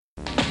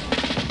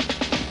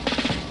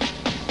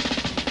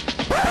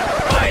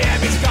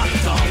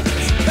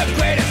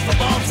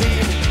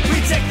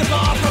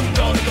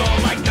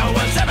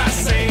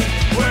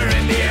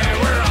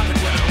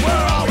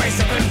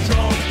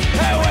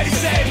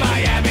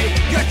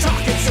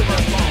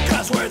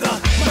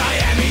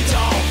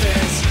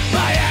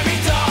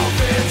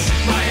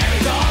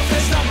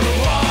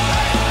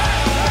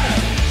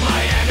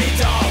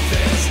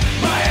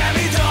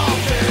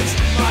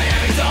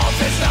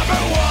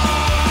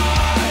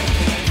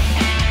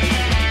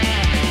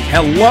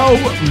Hello,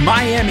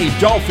 Miami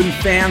Dolphin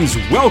fans.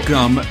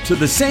 Welcome to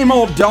the Same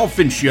Old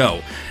Dolphin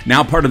Show,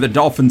 now part of the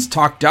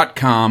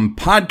DolphinsTalk.com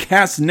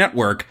podcast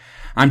network.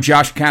 I'm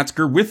Josh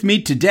Katzker. With me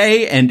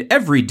today and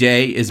every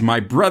day is my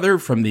brother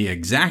from the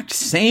exact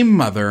same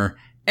mother,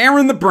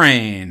 Aaron the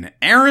Brain.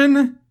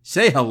 Aaron,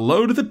 say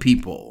hello to the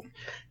people.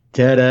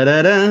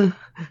 Da-da-da-da,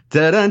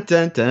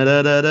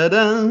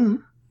 da-da-da-da-da-da-da,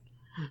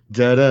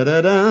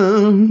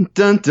 da-da-da-da,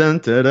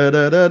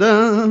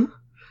 dun-dun-da-da-da-da-da.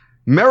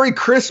 Merry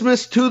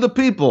Christmas to the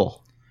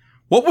people.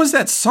 What was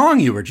that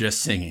song you were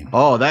just singing?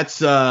 Oh,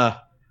 that's, I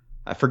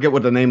forget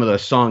what the name of the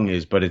song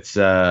is, but it's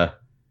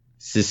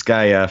this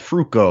guy,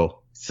 Fruco.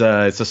 It's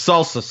a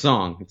salsa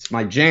song. It's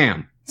my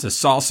jam. It's a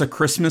salsa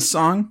Christmas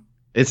song?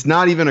 It's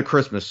not even a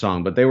Christmas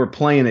song, but they were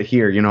playing it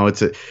here. You know,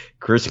 it's a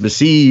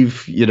Christmas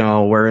Eve. You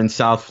know, we're in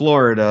South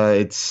Florida.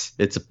 It's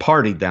a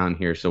party down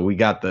here. So we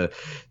got the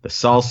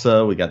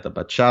salsa, we got the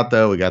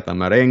bachata, we got the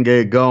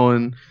merengue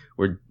going.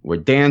 We're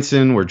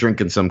dancing. We're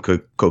drinking some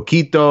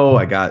coquito.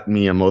 I got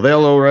me a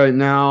Modelo right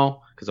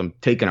now because I'm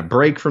taking a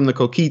break from the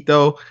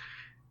coquito.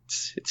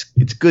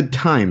 It's good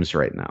times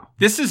right now.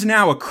 This is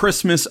now a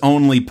Christmas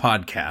only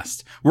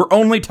podcast. We're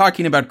only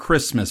talking about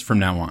Christmas from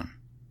now on.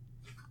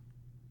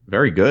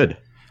 Very good.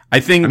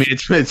 I mean,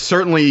 it's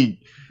certainly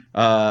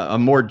a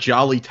more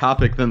jolly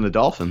topic than the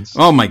Dolphins.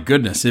 Oh my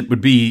goodness. It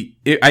would be,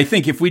 I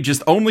think if we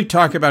just only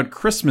talk about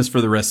Christmas for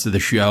the rest of the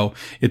show,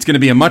 it's going to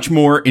be a much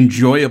more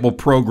enjoyable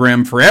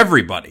program for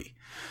everybody.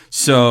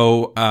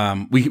 So,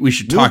 we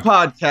should talk. New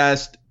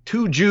podcast,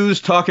 Two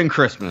Jews Talking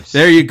Christmas.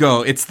 There you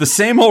go. It's the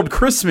Same Old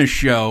Christmas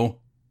Show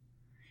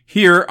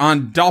here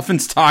on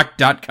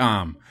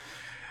DolphinsTalk.com.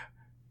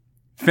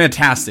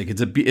 Fantastic.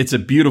 It's a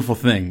beautiful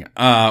thing.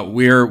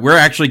 We're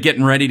actually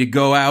getting ready to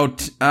go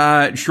out,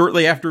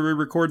 shortly after we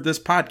record this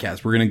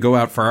podcast. We're going to go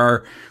out for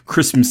our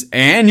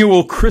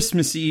annual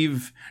Christmas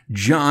Eve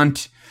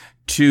jaunt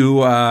to,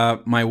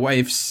 my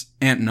wife's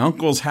aunt and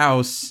uncle's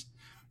house,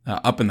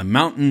 up in the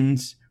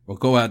mountains. We'll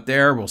go out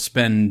there. We'll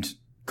spend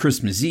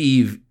Christmas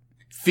Eve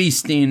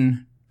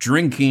feasting,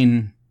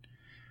 drinking,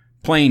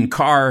 playing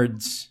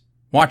cards,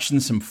 watching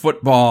some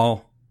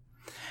football.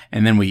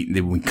 And then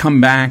we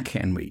come back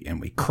and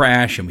we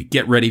crash and we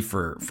get ready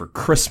for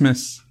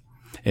Christmas.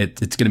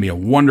 It's going to be a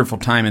wonderful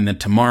time. And then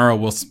tomorrow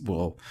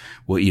we'll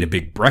eat a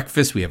big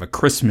breakfast. We have a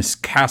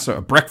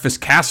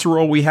breakfast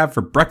casserole we have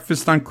for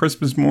breakfast on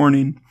Christmas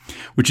morning,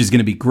 which is going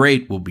to be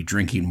great. We'll be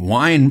drinking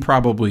wine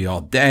probably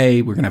all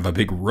day. We're going to have a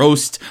big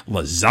roast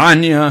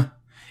lasagna.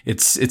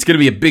 It's going to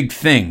be a big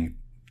thing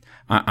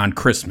on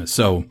Christmas.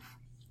 So,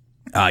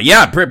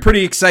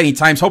 pretty exciting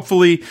times.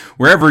 Hopefully,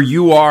 wherever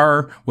you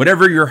are,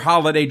 whatever your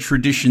holiday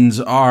traditions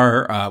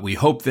are, we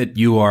hope that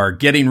you are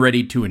getting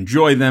ready to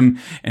enjoy them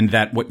and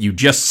that what you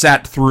just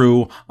sat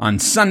through on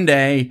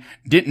Sunday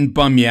didn't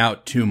bum you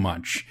out too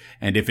much.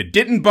 And if it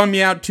didn't bum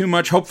you out too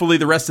much, hopefully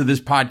the rest of this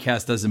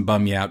podcast doesn't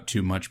bum you out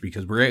too much,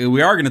 because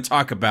we are going to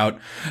talk about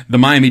the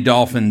Miami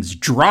Dolphins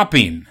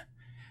dropping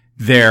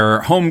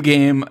their home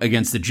game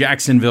against the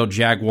Jacksonville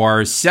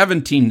Jaguars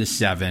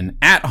 17-7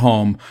 at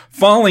home,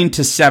 falling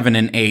to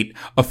 7-8,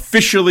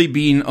 officially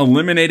being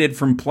eliminated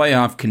from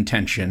playoff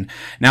contention.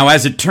 Now,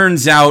 as it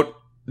turns out,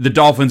 the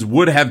Dolphins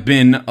would have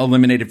been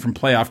eliminated from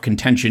playoff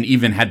contention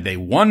even had they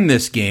won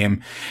this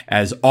game,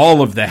 as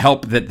all of the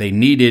help that they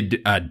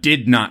needed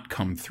did not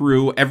come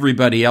through.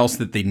 Everybody else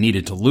that they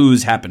needed to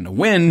lose happened to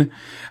win.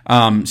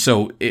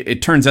 So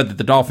it turns out that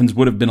the Dolphins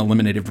would have been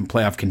eliminated from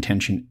playoff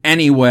contention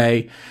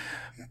anyway.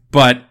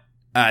 But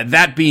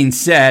that being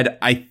said,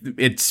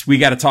 we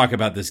got to talk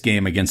about this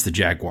game against the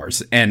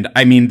Jaguars. And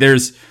I mean,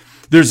 there's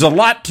a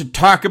lot to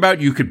talk about.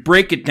 You could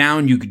break it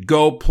down. You could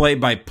go play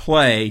by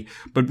play.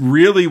 But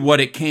really what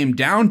it came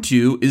down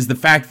to is the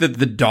fact that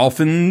the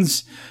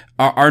Dolphins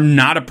are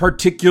not a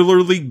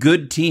particularly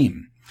good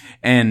team.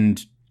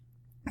 And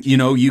you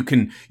know,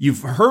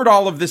 you've heard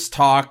all of this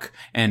talk,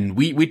 and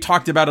we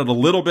talked about it a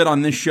little bit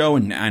on this show,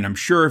 and I'm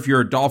sure if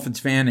you're a Dolphins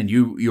fan and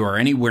you are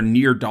anywhere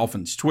near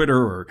Dolphins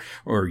Twitter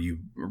or you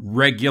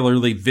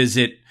regularly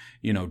visit,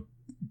 you know,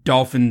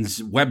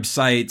 Dolphins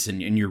websites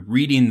and you're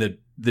reading the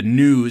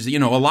news, you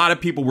know, a lot of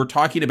people were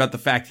talking about the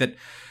fact that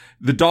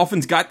the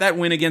Dolphins got that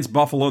win against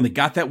Buffalo and they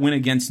got that win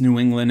against New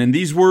England, and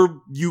these were,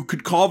 you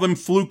could call them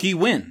fluky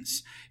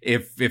wins.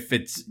 If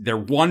they're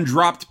one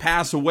dropped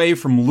pass away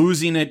from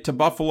losing it to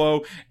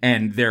Buffalo,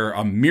 and they're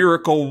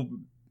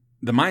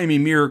the Miami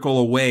Miracle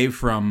away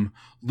from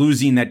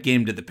losing that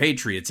game to the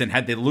Patriots. And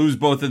had they lost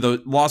both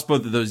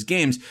of those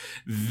games,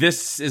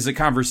 this is a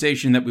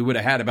conversation that we would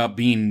have had about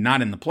being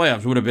not in the playoffs.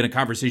 It would have been a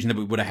conversation that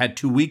we would have had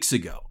 2 weeks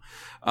ago.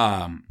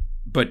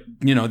 But,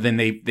 you know, then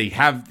they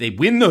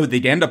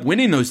end up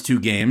winning those two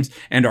games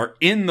and are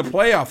in the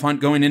playoff hunt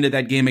going into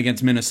that game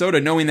against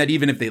Minnesota, knowing that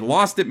even if they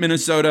lost at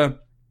Minnesota,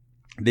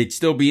 they'd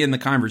still be in the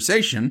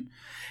conversation.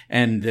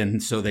 And then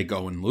so they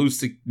go and lose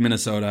to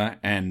Minnesota,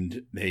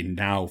 and they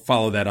now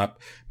follow that up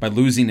by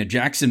losing to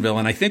Jacksonville.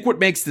 And I think what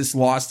makes this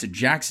loss to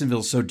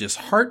Jacksonville so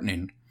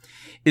disheartening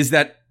is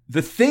that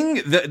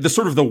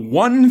the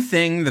one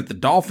thing that the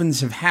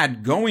Dolphins have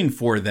had going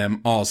for them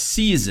all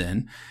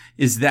season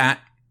is that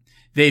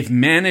they've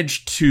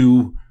managed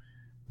to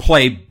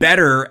play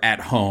better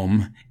at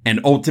home and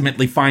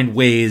ultimately find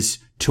ways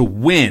to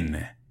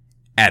win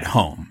at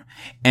home.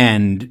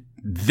 And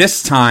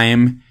this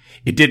time,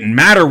 it didn't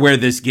matter where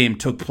this game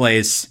took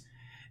place.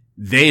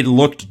 They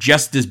looked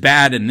just as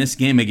bad in this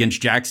game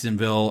against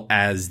Jacksonville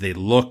as they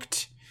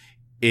looked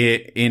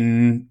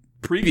in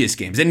previous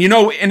games. And,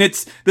 and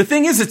the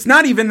thing is, it's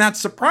not even that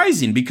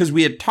surprising because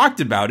we had talked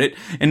about it.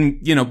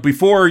 And,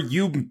 before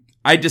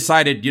I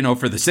decided,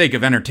 for the sake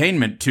of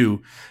entertainment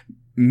to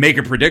make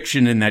a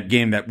prediction in that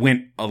game that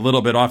went a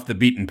little bit off the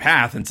beaten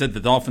path and said the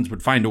Dolphins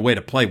would find a way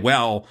to play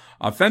well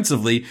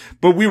offensively.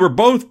 But we were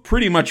both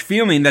pretty much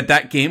feeling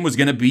that game was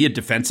going to be a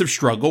defensive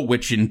struggle,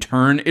 which in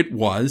turn it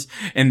was,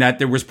 and that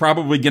there was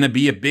probably going to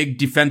be a big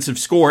defensive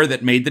score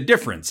that made the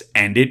difference.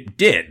 And it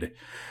did.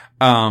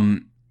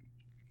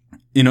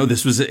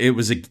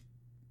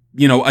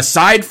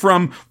 Aside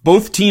from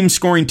both teams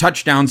scoring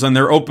touchdowns on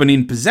their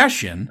opening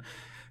possession,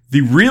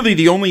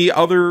 the only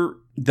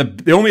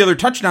other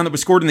touchdown that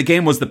was scored in the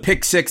game was the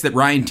pick six that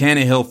Ryan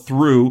Tannehill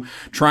threw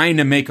trying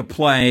to make a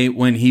play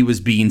when he was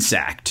being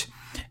sacked.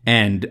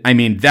 And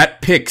that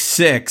pick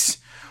six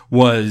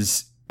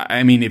was,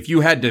 if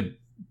you had to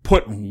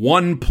put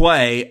one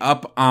play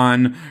up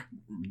on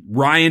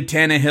Ryan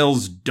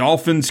Tannehill's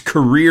Dolphins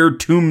career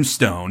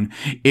tombstone,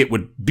 it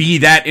would be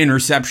that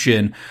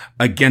interception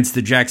against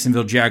the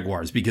Jacksonville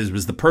Jaguars, because it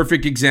was the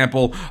perfect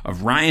example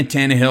of Ryan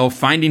Tannehill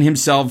finding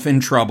himself in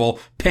trouble,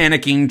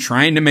 panicking,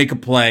 trying to make a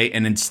play,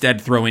 and instead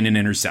throwing an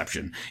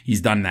interception.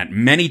 He's done that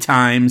many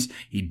times.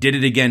 He did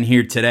it again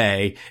here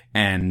today,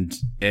 and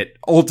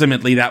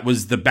ultimately that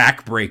was the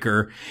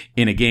backbreaker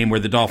in a game where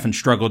the Dolphins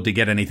struggled to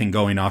get anything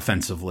going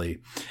offensively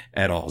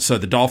at all. So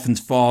the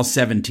Dolphins fall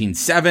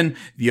 17-7.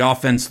 The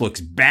offense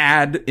looks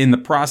bad in the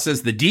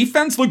process. The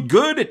defense looked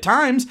good at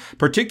times,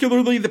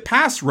 particularly the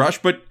pass rush,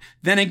 but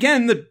then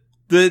again,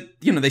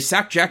 they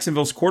sacked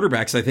Jacksonville's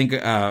quarterbacks, I think,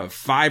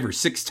 5 or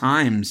 6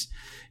 times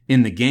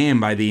in the game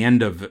by the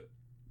end of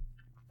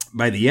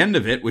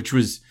it, which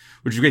was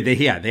great. They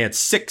had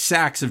 6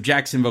 sacks of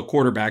Jacksonville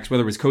quarterbacks,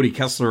 whether it was Cody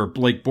Kessler or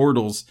Blake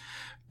Bortles.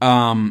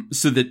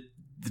 So that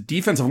the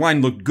defensive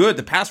line looked good.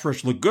 The pass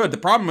rush looked good. The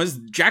problem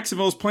is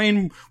Jacksonville is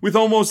playing with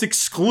almost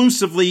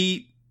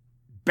exclusively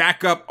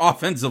backup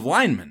offensive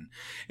linemen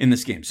in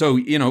this game. So,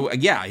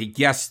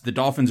 yes, the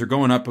Dolphins are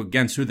going up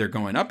against who they're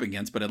going up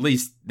against, but at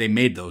least they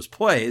made those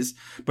plays.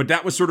 But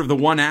that was sort of the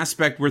one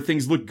aspect where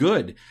things looked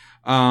good.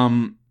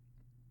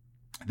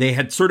 They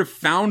had sort of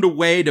found a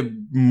way to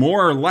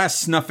more or less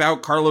snuff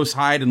out Carlos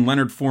Hyde and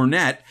Leonard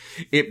Fournette.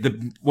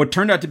 What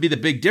turned out to be the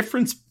big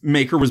difference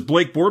maker was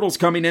Blake Bortles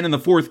coming in the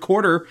fourth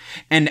quarter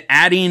and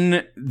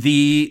adding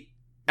the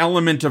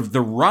element of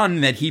the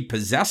run that he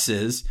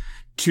possesses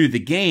to the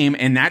game,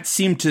 and that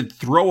seemed to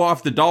throw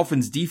off the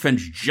Dolphins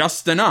defense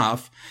just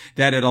enough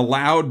that it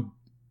allowed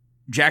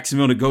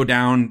Jacksonville to go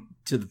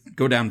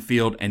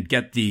downfield and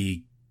get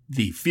the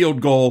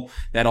field goal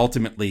that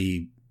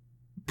ultimately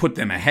put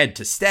them ahead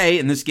to stay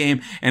in this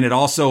game, and it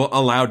also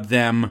allowed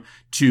them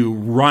to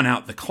run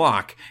out the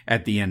clock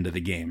at the end of the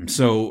game.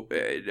 So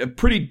a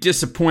pretty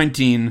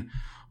disappointing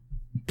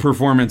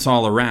performance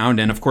all around.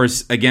 And of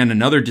course, again,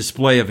 another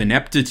display of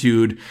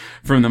ineptitude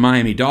from the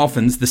Miami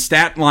Dolphins. The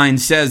stat line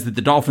says that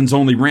the Dolphins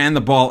only ran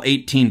the ball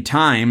 18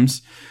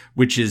 times,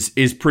 which is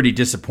pretty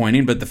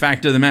disappointing. But the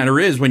fact of the matter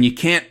is, when you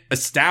can't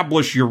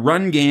establish your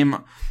run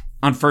game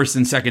on first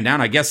and second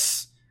down, I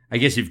guess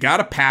you've got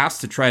to pass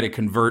to try to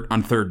convert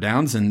on third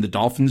downs, and the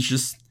Dolphins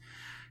just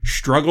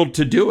struggled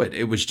to do it.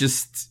 It was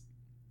just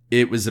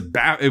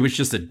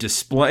a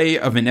display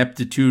of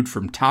ineptitude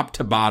from top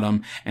to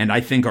bottom, and I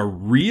think a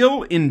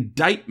real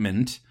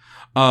indictment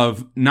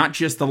of not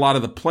just a lot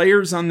of the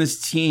players on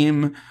this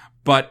team,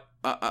 but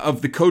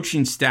of the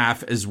coaching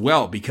staff as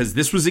well, because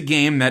this was a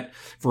game that,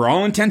 for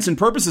all intents and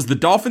purposes, the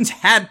Dolphins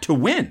had to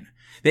win.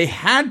 They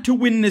had to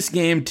win this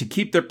game to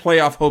keep their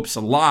playoff hopes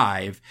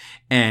alive,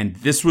 and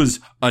this was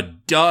a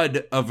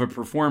dud of a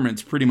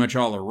performance pretty much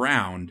all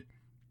around.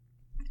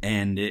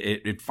 And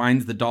it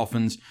finds the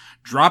Dolphins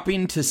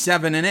dropping to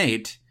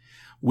 7-8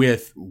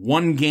 with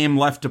one game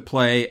left to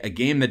play, a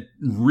game that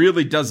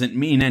really doesn't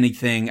mean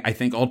anything. I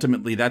think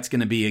ultimately that's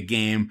going to be a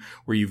game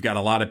where you've got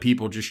a lot of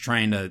people just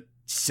trying to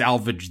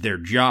salvage their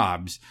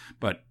jobs.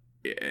 But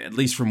at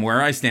least from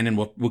where I stand, and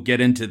we'll get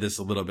into this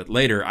a little bit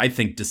later, I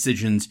think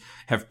decisions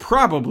have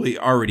probably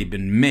already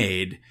been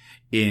made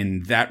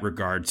in that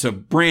regard. So,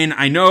 Brain,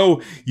 I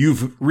know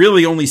you've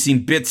really only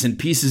seen bits and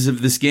pieces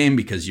of this game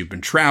because you've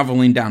been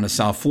traveling down to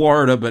South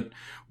Florida, but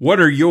what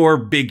are your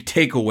big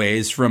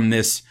takeaways from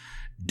this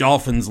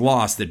Dolphins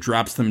loss that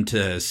drops them to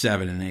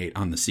 7-8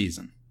 on the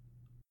season?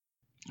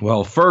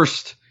 Well,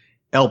 first,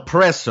 El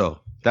Preso.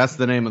 That's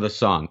the name of the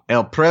song.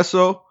 El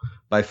Preso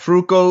by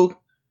Fruco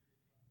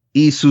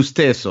y sus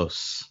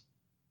Tesos.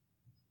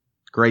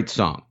 Great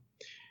song.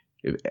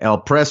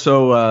 El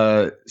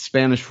Preso,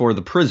 Spanish for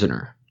the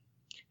prisoner.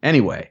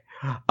 Anyway,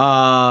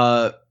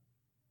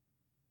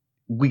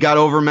 we got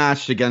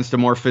overmatched against a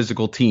more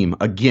physical team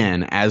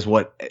again, as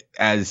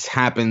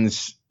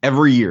happens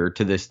every year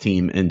to this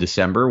team in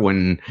December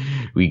when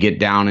we get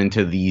down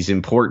into these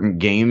important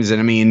games. And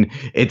I mean,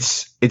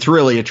 it's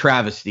really a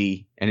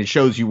travesty, and it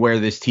shows you where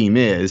this team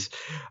is,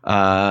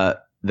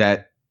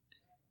 that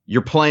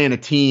you're playing a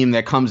team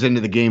that comes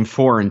into the game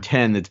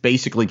 4-10 that's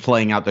basically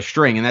playing out the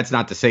string. And that's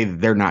not to say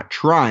that they're not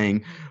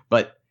trying,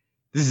 but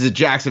this is a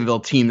Jacksonville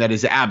team that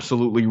is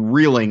absolutely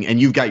reeling, and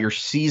you've got your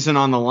season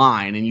on the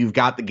line and you've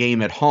got the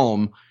game at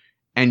home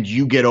and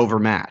you get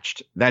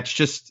overmatched.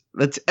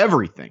 That's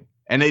everything.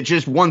 And it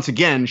just, once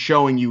again,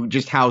 showing you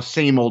just how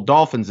same old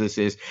Dolphins this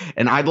is.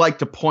 And I'd like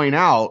to point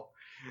out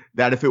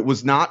that if it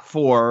was not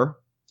for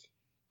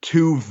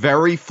two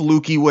very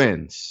fluky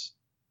wins,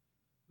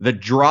 the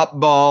drop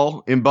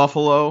ball in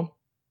Buffalo,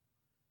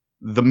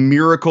 the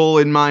miracle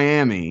in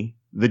Miami,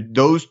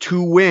 those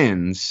two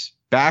wins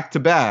back to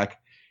back,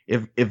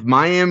 if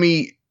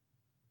Miami,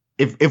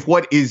 if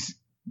what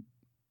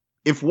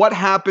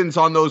happens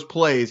on those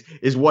plays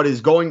is what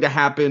is going to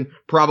happen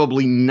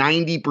probably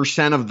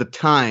 90% of the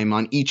time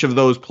on each of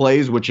those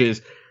plays, which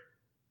is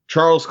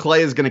Charles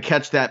Clay is going to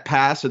catch that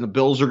pass and the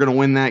Bills are going to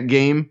win that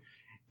game,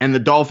 and the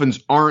Dolphins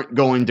aren't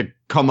going to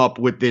come up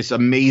with this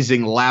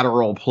amazing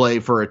lateral play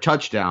for a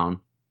touchdown,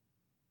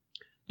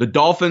 the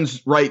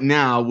Dolphins right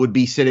now would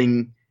be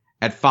sitting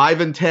at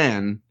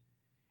 5-10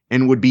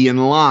 and would be in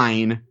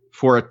line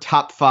for a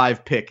top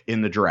 5 pick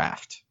in the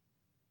draft.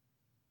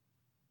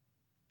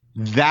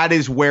 That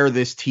is where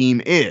this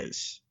team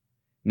is.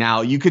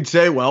 Now, you could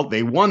say, well,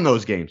 they won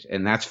those games,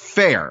 and that's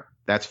fair.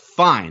 That's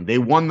fine. They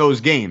won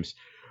those games.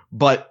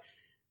 But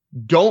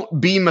don't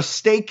be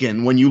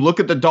mistaken when you look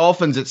at the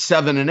Dolphins at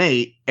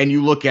 7-8 and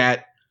you look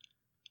at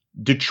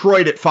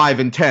Detroit at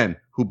 5-10,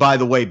 who, by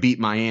the way, beat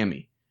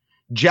Miami.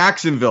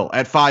 Jacksonville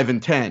at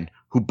 5-10,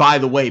 who, by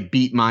the way,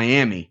 beat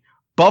Miami.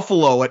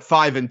 Buffalo at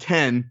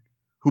 5-10,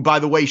 who, by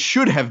the way,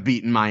 should have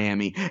beaten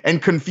Miami,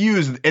 and get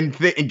confused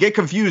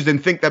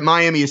and think that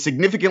Miami is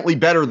significantly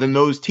better than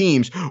those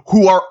teams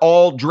who are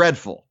all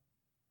dreadful.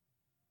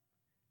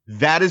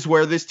 That is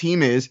where this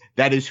team is.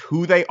 That is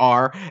who they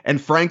are. And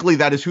frankly,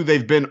 that is who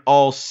they've been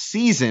all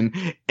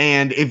season.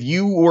 And if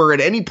you were at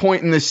any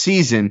point in this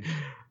season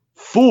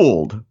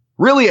fooled,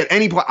 really at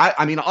any point,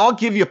 I mean, I'll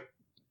give you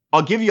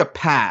a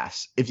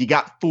pass if you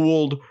got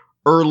fooled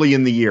early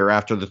in the year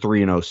after the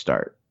 3-0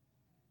 start.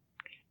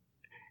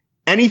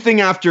 Anything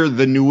after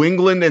the New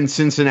England and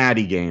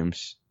Cincinnati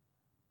games,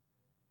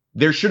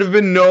 there should have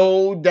been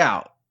no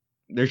doubt.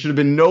 There should have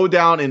been no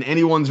doubt in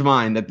anyone's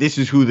mind that this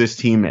is who this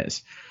team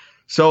is.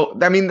 So,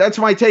 I mean, that's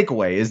my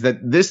takeaway, is that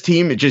this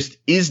team just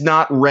is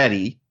not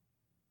ready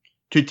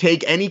to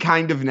take any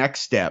kind of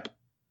next step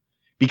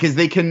because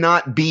they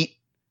cannot beat,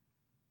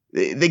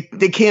 they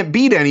can't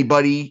beat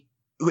anybody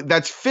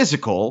that's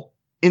physical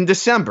in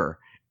December.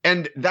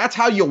 And that's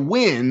how you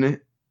win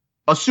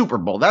a Super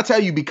Bowl. That's how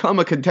you become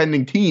a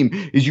contending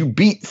team, is you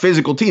beat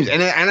physical teams.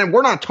 And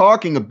we're not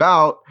talking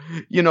about,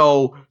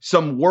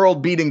 some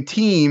world-beating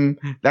team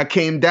that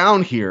came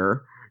down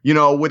here,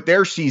 with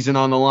their season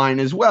on the line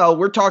as well.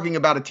 We're talking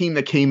about a team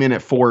that came in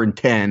at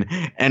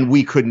 4-10 and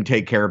we couldn't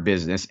take care of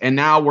business. And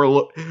now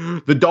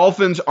the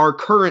Dolphins are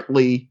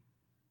currently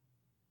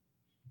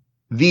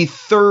the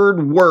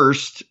third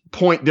worst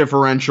point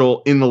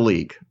differential in the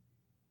league.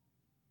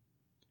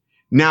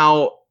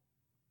 Now,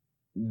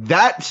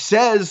 that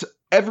says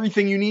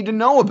everything you need to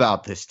know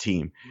about this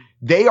team.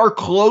 They are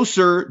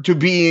closer to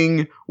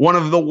being one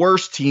of the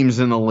worst teams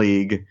in the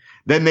league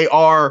than they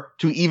are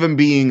to even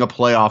being a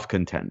playoff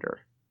contender.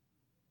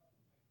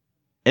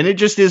 And it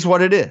just is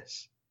what it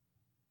is.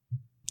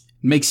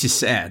 Makes you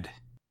sad.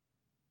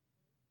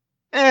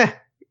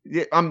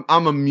 I'm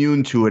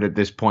immune to it at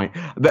this point.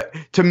 But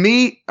to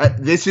me,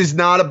 this is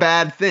not a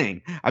bad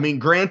thing. I mean,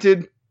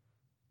 granted,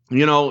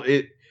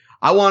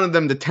 I wanted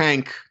them to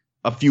tank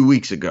a few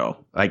weeks ago.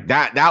 Like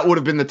that would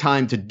have been the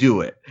time to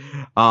do it.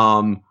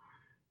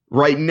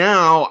 Right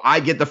now, I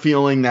get the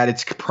feeling that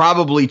it's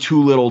probably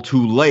too little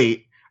too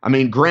late. I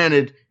mean,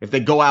 granted, if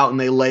they go out and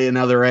they lay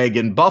another egg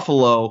in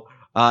Buffalo,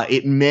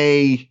 it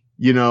may,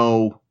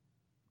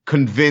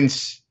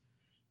 convince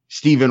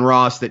Stephen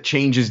Ross that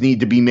changes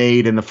need to be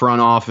made in the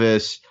front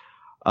office,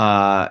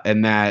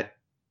 and that,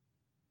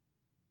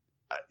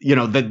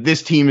 that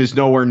this team is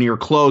nowhere near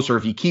close, or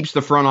if he keeps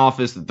the front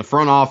office, that the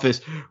front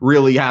office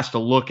really has to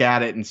look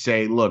at it and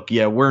say, look,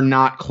 yeah, we're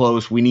not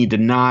close. We need to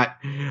not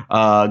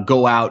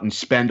go out and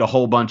spend a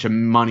whole bunch of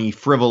money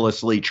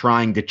frivolously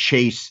trying to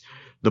chase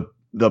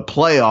the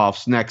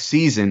playoffs next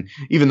season,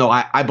 even though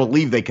I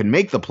believe they can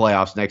make the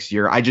playoffs next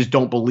year. I just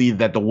don't believe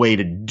that the way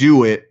to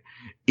do it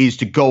is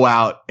to go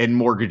out and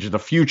mortgage the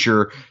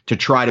future to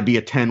try to be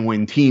a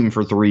 10-win team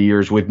for 3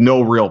 years with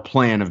no real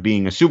plan of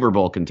being a Super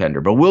Bowl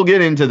contender. But we'll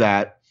get into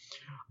that.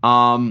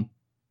 But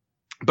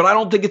I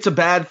don't think it's a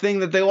bad thing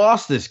that they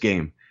lost this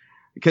game,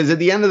 because at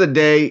the end of the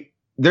day,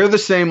 they're the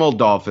same old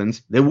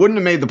Dolphins. They wouldn't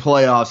have made the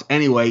playoffs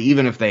anyway,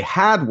 even if they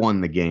had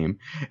won the game.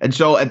 And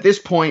so at this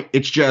point,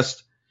 it's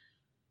just,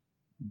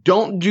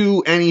 don't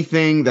do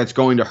anything that's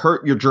going to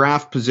hurt your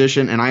draft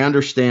position. And I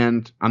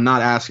understand I'm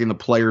not asking the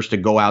players to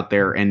go out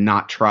there and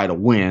not try to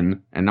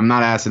win. And I'm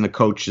not asking the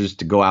coaches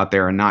to go out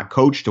there and not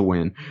coach to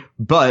win.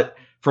 But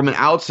from an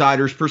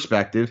outsider's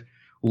perspective,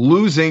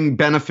 losing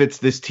benefits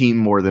this team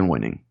more than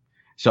winning.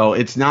 So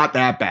it's not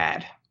that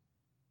bad.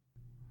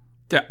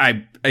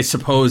 I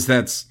suppose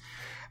that's...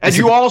 And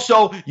you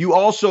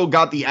also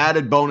got the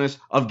added bonus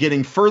of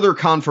getting further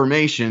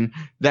confirmation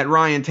that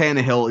Ryan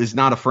Tannehill is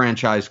not a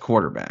franchise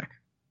quarterback.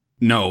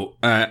 No,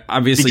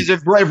 obviously.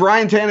 Because if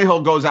Ryan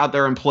Tannehill goes out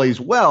there and plays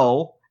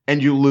well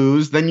and you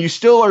lose, then you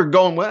still are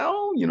going,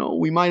 well,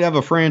 we might have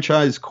a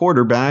franchise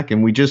quarterback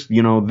and we just,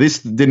 this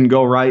didn't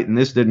go right and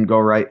this didn't go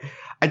right.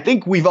 I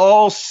think we've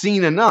all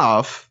seen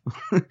enough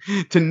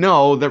to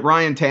know that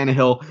Ryan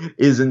Tannehill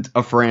isn't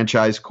a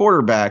franchise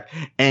quarterback.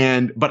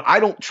 But I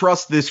don't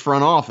trust this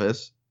front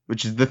office,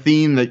 which is the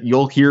theme that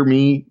you'll hear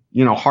me,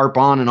 harp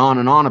on and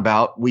on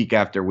about week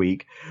after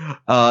week,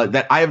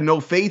 that I have no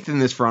faith in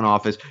this front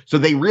office. So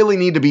they really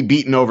need to be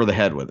beaten over the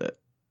head with it.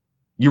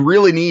 You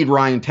really need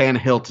Ryan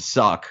Tannehill to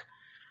suck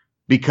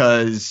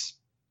because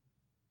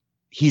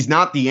he's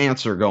not the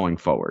answer going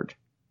forward.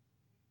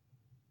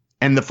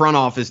 And the front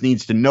office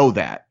needs to know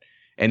that.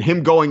 And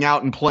him going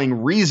out and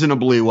playing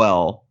reasonably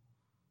well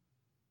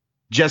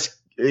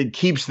it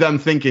keeps them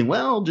thinking,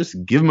 well,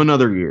 just give him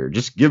another year.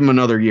 Just give him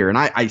another year. And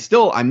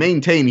I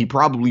maintain he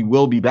probably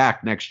will be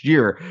back next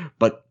year,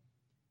 but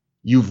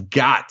you've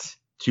got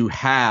to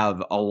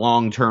have a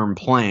long-term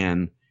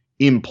plan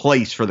in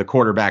place for the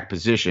quarterback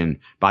position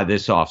by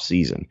this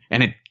offseason.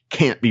 And it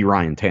can't be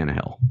Ryan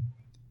Tannehill.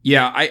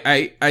 Yeah,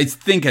 I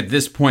think at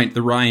this point,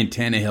 the Ryan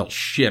Tannehill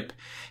ship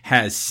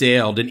has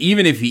sailed. And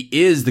even if he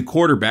is the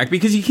quarterback,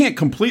 because you can't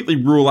completely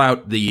rule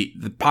out the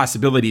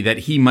possibility that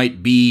he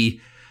might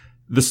be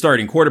the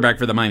starting quarterback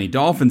for the Miami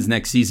Dolphins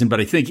next season. But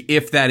I think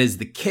if that is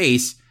the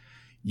case,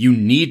 you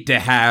need to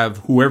have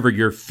whoever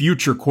your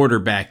future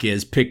quarterback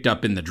is picked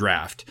up in the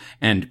draft.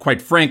 And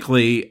quite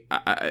frankly,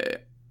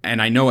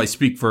 and I know I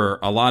speak for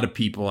a lot of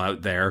people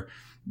out there,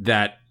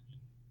 that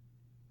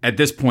at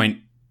this point,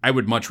 I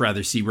would much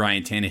rather see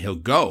Ryan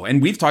Tannehill go.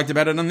 And we've talked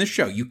about it on this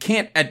show. You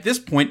can't, at this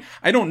point,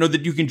 I don't know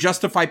that you can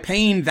justify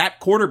paying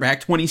that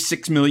quarterback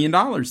 $26 million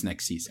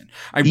next season.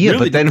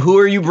 Then who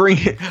are you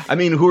bringing? I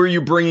mean, who are you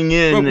bringing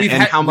in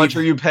and how much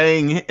are you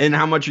paying? And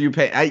how much are you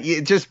paying?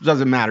 It just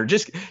doesn't matter.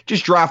 Just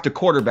draft a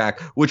quarterback,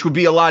 which would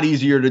be a lot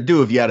easier to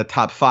do if you had a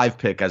top 5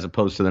 pick as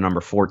opposed to the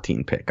number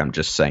 14 pick. I'm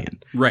just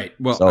saying. Right.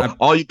 Well, so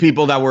all you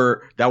people that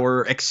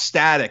were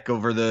ecstatic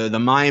over the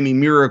Miami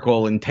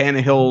Miracle and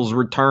Tannehill's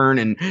return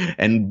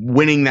and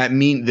winning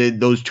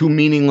those 2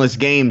 meaningless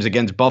games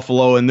against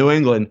Buffalo and New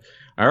England.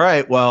 All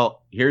right,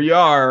 well, here you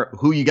are.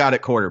 Who you got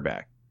at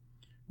quarterback?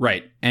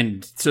 Right.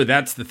 And so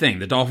that's the thing.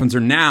 The Dolphins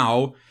are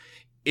now,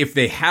 if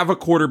they have a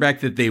quarterback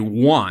that they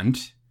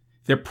want,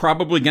 they're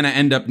probably going to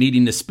end up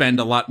needing to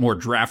spend a lot more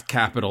draft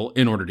capital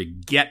in order to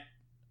get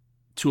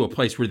to a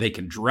place where they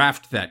can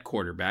draft that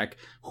quarterback.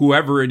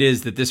 Whoever it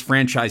is that this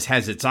franchise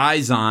has its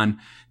eyes on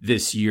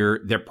this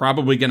year, they're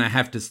probably going to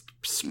have to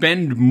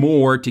spend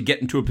more to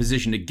get into a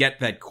position to get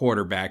that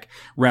quarterback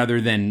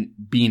rather than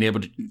being able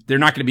to. They're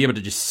not going to be able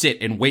to just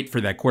sit and wait for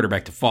that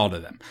quarterback to fall to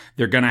them.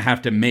 They're going to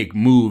have to make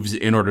moves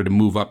in order to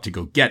move up to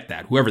go get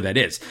that, whoever that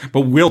is.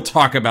 But we'll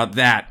talk about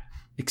that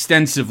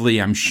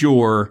extensively, I'm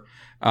sure,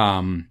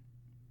 in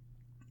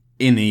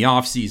the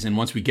offseason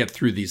once we get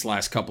through these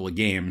last couple of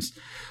games.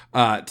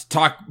 To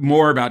talk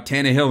more about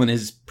Tannehill and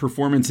his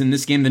performance in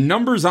this game, the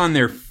numbers on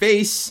their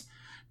face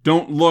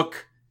don't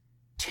look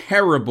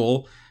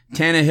terrible.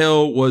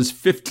 Tannehill was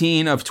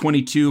 15 of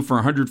 22 for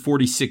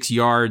 146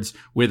 yards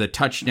with a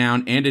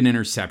touchdown and an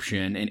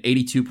interception, an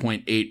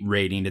 82.8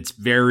 rating. It's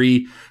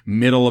very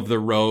middle of the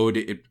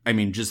road.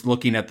 Just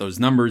looking at those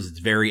numbers, it's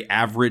very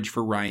average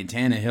for Ryan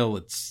Tannehill.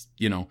 It's,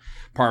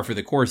 par for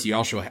the course. He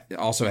also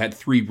had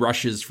 3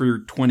 rushes for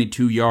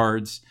 22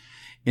 yards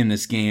in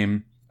this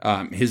game.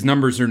 His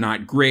numbers are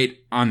not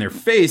great on their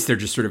face. They're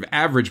just sort of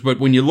average. But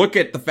when you look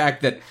at the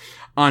fact that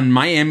on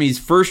Miami's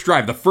first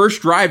drive, the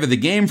first drive of the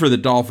game for the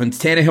Dolphins,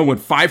 Tannehill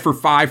went 5 for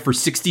 5 for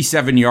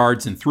 67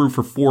 yards and threw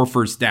for 4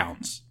 first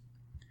downs.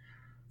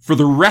 For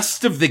the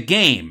rest of the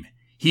game,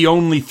 he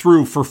only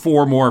threw for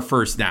 4 more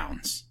first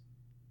downs.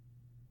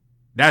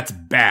 That's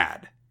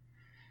bad.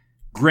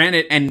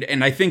 Granted,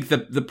 and I think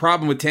the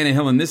problem with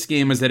Tannehill in this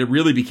game is that it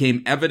really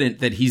became evident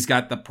that he's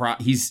got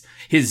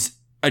his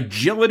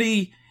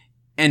agility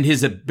and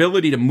his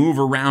ability to move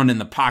around in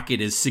the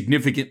pocket is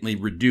significantly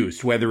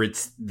reduced, whether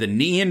it's the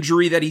knee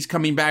injury that he's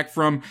coming back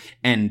from,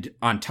 and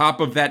on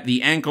top of that,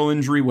 the ankle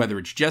injury, whether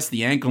it's just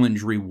the ankle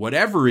injury,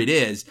 whatever it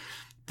is,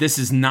 this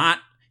is not,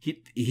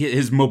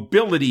 his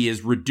mobility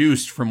is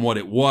reduced from what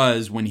it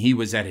was when he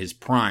was at his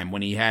prime,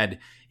 when he had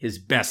his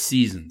best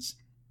seasons.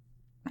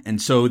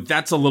 And so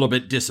that's a little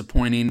bit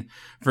disappointing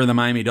for the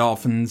Miami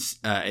Dolphins.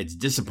 It's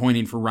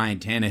disappointing for Ryan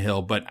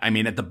Tannehill, but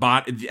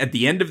at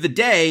the end of the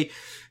day,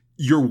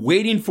 you're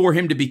waiting for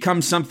him to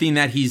become something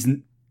that he's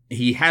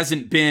he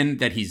hasn't been,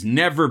 that he's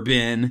never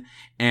been,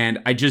 and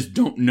I just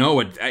don't know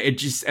it. It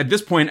just, at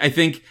this point, I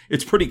think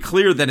it's pretty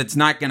clear that it's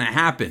not going to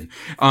happen.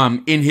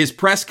 In his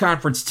press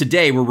conference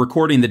today, we're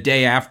recording the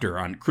day after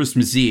on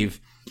Christmas Eve,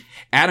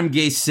 Adam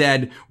Gase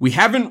said,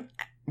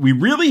 we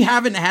really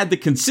haven't had the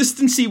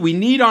consistency we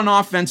need on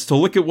offense to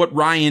look at what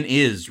Ryan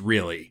is,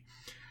 really.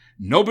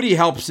 Nobody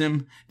helps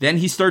him. Then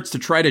he starts to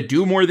try to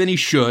do more than he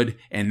should,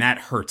 and that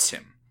hurts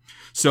him.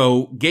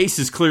 So Gase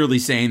is clearly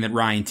saying that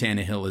Ryan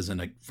Tannehill isn't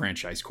a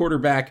franchise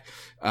quarterback.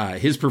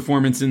 His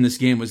performance in this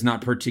game was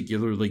not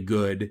particularly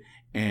good,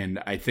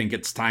 and I think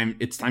it's time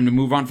to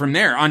move on from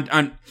there.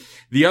 On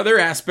the other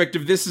aspect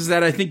of this is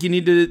that I think you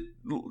need to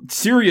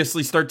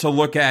seriously start to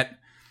look at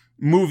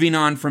moving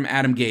on from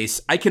Adam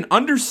Gase. I can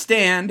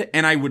understand,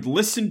 and I would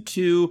listen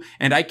to,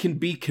 and I can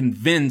be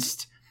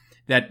convinced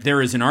that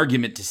there is an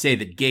argument to say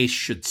that Gase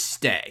should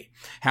stay.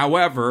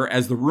 However,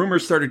 as the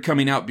rumors started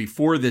coming out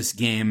before this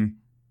game,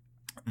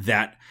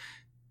 that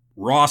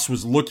Ross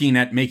was looking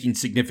at making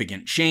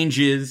significant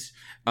changes,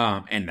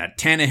 and that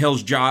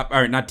Tannenbaum's job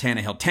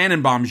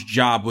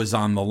was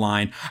on the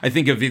line. I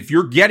think if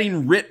you're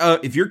getting rid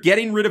of a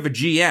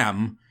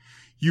GM,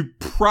 you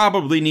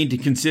probably need to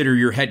consider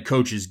your head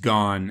coach is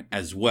gone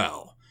as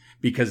well,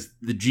 because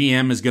the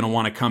GM is going to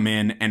want to come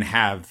in and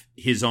have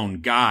his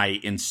own guy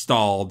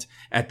installed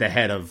at the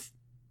head of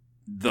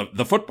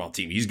the football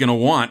team. He's going to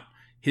want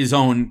his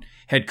own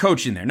head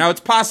coach in there. Now, it's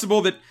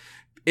possible that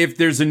if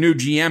there's a new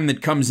GM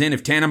that comes in,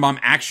 if Tannenbaum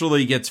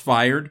actually gets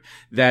fired,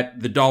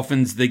 that the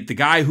Dolphins, the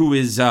guy who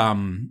is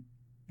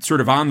sort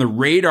of on the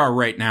radar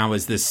right now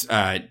is this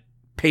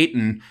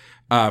Peyton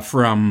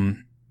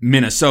from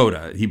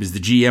Minnesota. He was the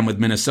GM with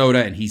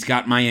Minnesota, and he's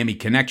got Miami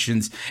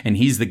connections, and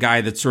he's the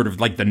guy that's sort of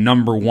like the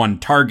number one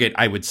target,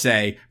 I would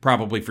say,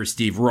 probably for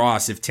Steve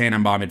Ross if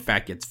Tannenbaum in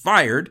fact gets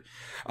fired.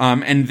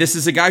 And this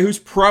is a guy who's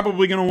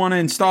probably going to want to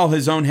install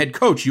his own head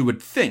coach, you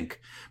would think.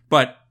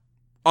 But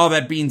all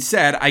that being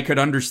said, I could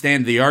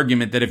understand the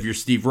argument that if you're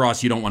Steve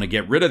Ross, you don't want to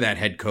get rid of that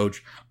head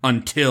coach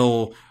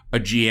until a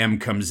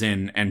GM comes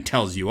in and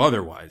tells you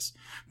otherwise.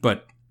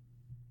 But,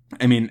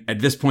 I mean, at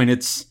this point,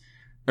 it's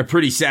a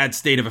pretty sad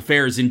state of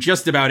affairs in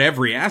just about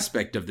every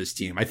aspect of this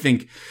team, I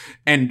think.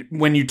 And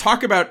when you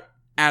talk about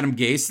Adam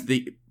Gase,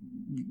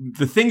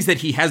 the things that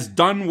he has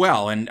done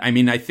well, and I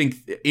mean, I think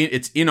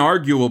it's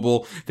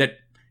inarguable that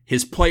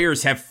his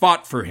players have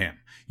fought for him.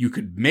 You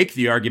could make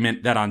the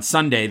argument that on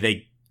Sunday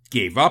they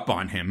gave up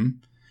on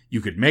him.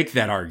 You could make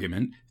that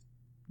argument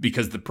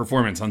because the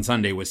performance on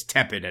Sunday was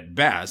tepid at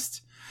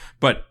best,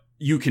 but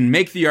you can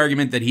make the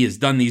argument that he has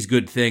done these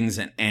good things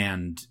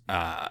and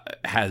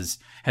has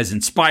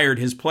inspired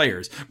his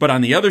players. But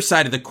on the other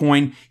side of the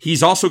coin,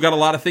 he's also got a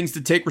lot of things to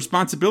take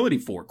responsibility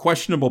for.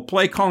 Questionable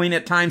play calling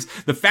at times.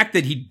 The fact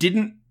that he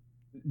didn't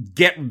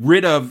get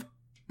rid of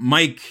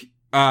Mike,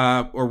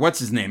 or what's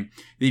his name?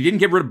 He didn't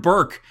get rid of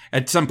Burke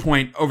at some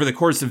point over the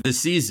course of this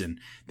season.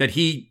 That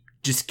he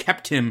just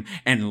kept him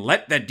and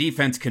let that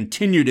defense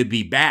continue to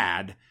be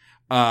bad,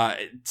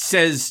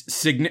 says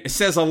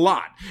a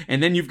lot.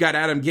 And then you've got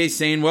Adam Gase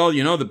saying, well,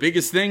 you know, the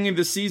biggest thing in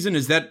this season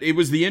is that it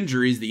was the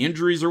injuries. The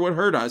injuries are what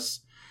hurt us.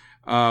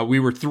 We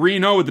were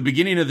 3-0 at the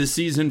beginning of the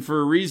season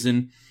for a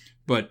reason,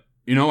 but,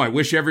 you know, I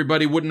wish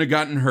everybody wouldn't have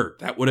gotten hurt.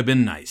 That would have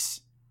been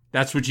nice.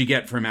 That's what you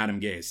get from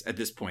Adam Gase at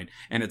this point.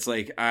 And it's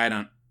like, I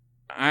don't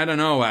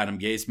know, Adam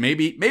Gase.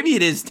 Maybe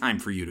it is time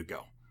for you to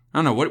go. I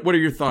don't know. What are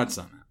your thoughts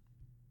on that?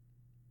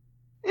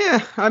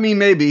 Yeah, I mean,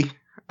 maybe.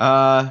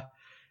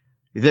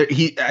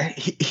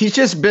 He's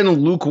just been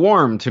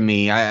lukewarm to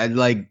me. I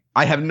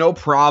have no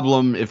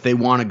problem if they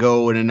want to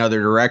go in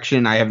another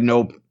direction. I have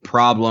no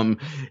problem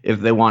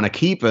if they want to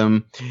keep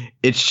him.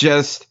 It's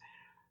just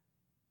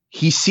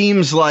he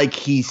seems like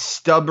he's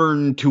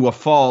stubborn to a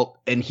fault,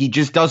 and he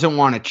just doesn't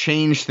want to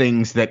change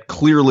things that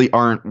clearly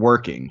aren't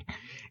working.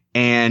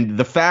 And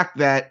the fact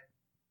that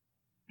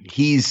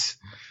he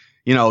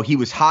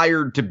was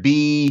hired to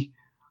be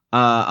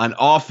an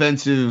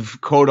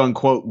offensive quote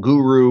unquote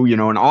guru,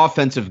 an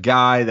offensive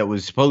guy that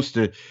was supposed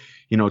to,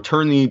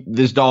 turn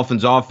this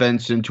Dolphins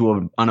offense into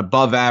an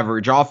above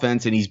average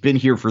offense. And he's been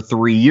here for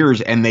 3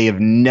 years and they have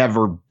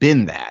never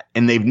been that.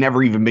 And they've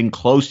never even been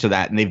close to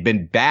that. And they've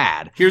been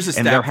bad. Here's a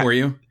stat for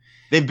you.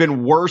 They've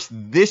been worse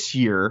this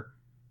year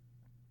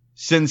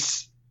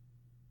since,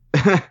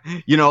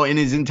 in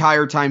his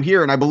entire time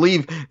here. And I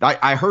believe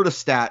I heard a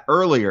stat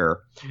earlier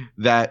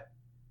that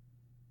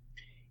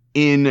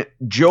in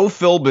Joe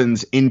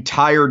Philbin's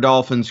entire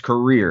Dolphins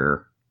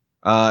career,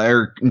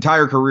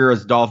 entire career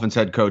as Dolphins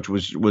head coach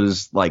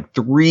was like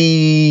 3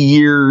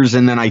 years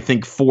and then I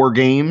think 4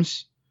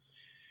 games.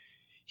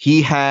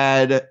 He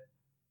had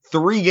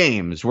 3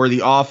 games where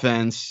the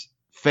offense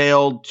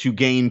failed to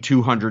gain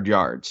 200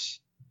 yards.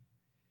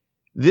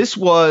 This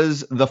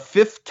was the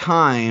 5th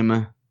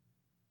time,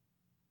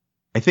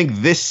 I think,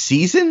 this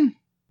season?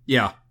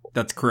 Yeah,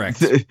 that's correct.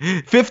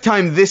 5th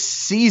time this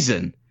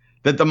season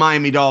that the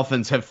Miami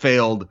Dolphins have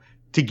failed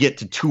to get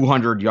to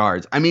 200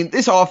 yards. I mean,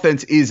 this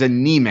offense is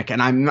anemic,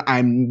 and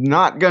I'm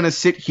not going to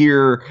sit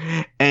here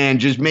and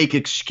just make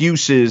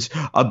excuses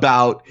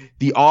about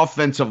the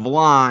offensive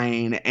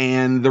line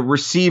and the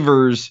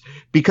receivers,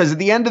 because at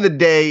the end of the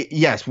day,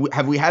 yes,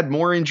 have we had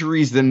more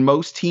injuries than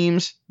most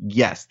teams?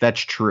 Yes,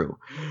 that's true.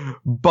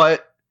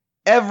 But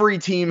every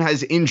team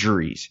has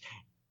injuries,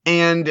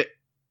 and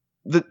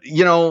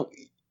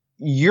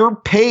you're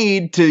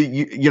paid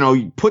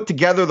to, put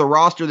together the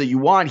roster that you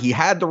want. He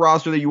had the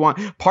roster that you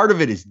want. Part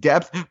of it is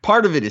depth.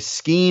 Part of it is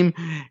scheme.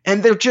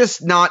 And they're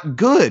just not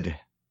good.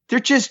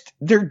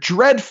 They're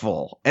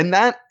dreadful. And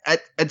that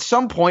at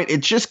some point,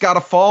 it's just got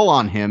to fall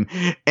on him.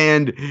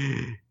 And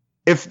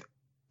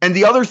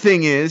the other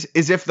thing is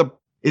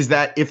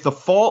that if the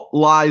fault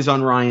lies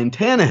on Ryan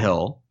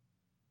Tannehill,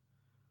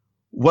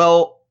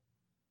 well,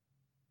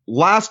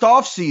 last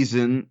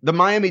offseason, the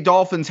Miami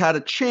Dolphins had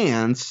a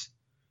chance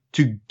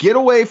to get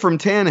away from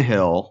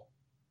Tannehill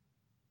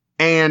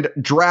and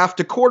draft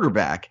a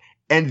quarterback,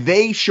 and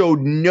they showed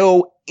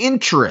no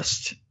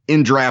interest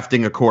in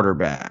drafting a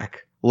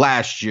quarterback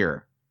last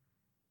year.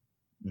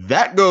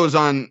 That goes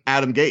on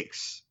Adam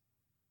Gase.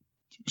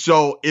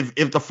 So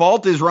if the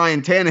fault is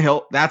Ryan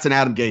Tannehill, that's an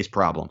Adam Gase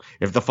problem.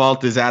 If the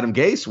fault is Adam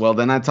Gase, well,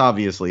 then that's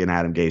obviously an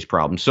Adam Gase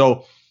problem.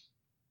 So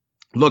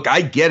look,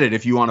 I get it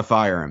if you want to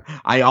fire him.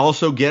 I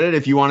also get it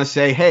if you want to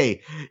say,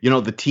 hey,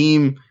 the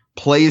team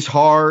plays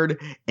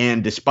hard,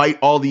 and despite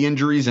all the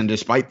injuries and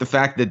despite the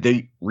fact that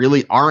they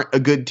really aren't a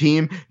good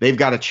team, they've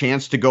got a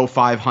chance to go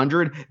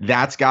 500.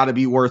 That's got to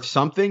be worth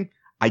something.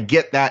 I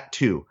get that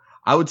too.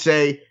 I would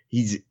say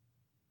he's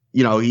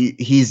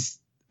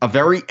a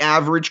very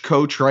average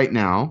coach right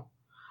now.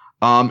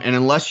 And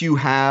unless you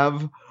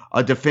have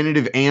a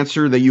definitive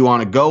answer that you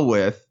want to go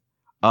with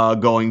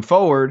going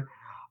forward,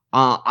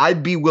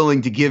 I'd be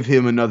willing to give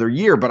him another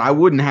year, but I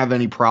wouldn't have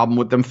any problem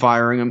with them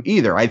firing him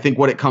either. I think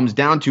what it comes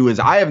down to is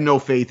I have no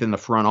faith in the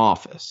front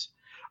office.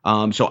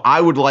 So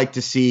I would like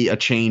to see a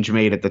change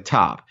made at the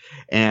top.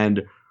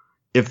 And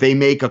if they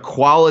make a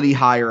quality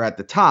hire at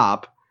the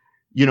top,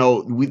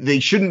 they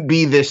shouldn't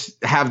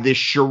have this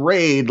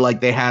charade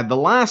like they had the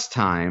last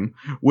time,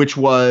 which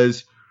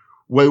was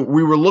we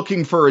were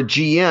looking for a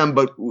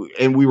GM,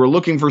 and we were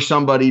looking for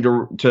somebody to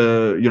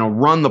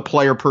run the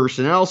player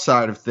personnel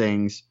side of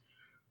things.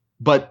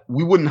 But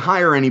we wouldn't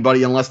hire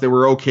anybody unless they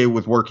were okay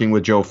with working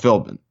with Joe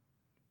Philbin.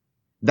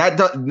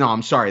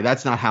 I'm sorry.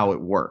 That's not how it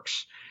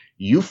works.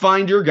 You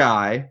find your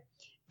guy.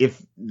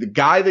 If the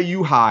guy that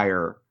you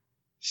hire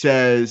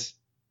says,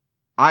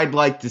 I'd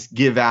like to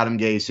give Adam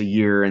Gase a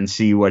year and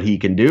see what he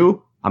can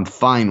do, I'm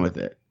fine with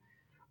it.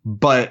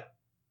 But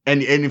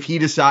and if he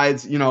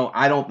decides,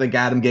 I don't think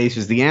Adam Gase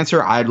is the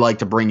answer, I'd like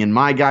to bring in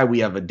my guy. We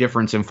have a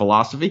difference in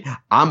philosophy.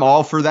 I'm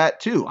all for that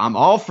too. I'm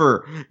all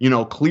for,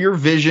 clear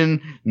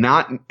vision,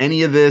 not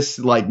any of this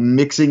like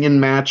mixing and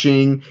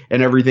matching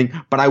and everything.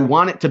 But I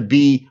want it to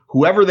be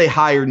whoever they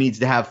hire needs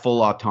to have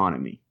full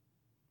autonomy.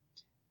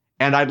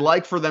 And I'd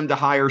like for them to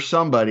hire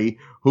somebody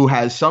who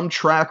has some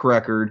track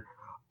record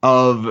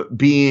of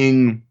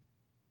being,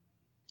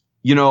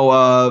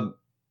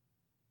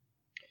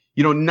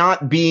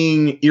 not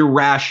being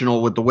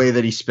irrational with the way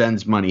that he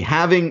spends money,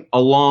 having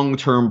a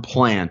long-term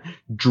plan,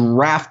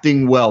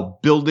 drafting well,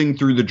 building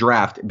through the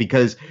draft.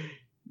 Because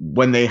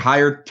when they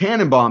hired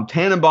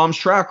Tannenbaum's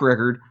track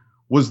record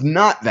was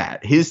not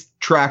that. His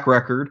track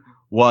record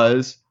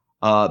was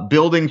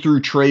building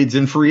through trades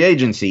and free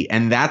agency.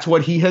 And that's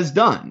what he has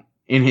done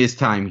in his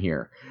time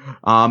here.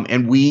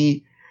 And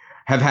we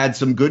have had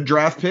some good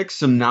draft picks,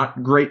 some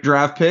not great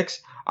draft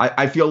picks.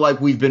 I feel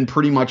like we've been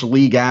pretty much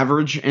league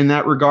average in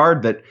that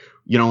regard, that,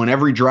 in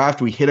every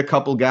draft we hit a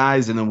couple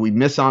guys and then we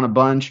miss on a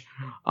bunch.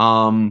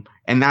 And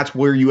that's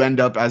where you end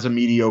up as a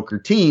mediocre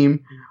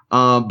team.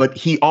 But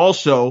he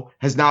also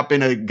has not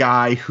been a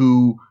guy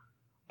who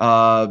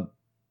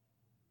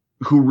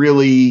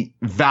really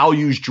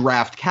values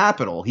draft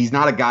capital. He's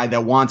not a guy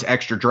that wants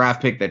extra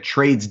draft pick, that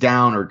trades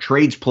down or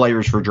trades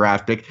players for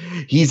draft pick.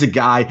 He's a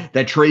guy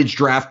that trades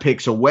draft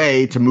picks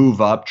away to move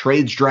up,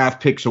 trades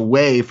draft picks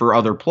away for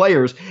other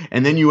players.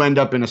 And then you end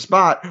up in a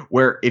spot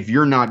where if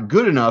you're not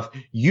good enough,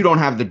 you don't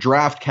have the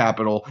draft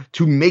capital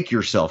to make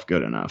yourself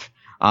good enough.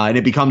 And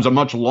it becomes a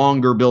much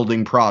longer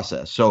building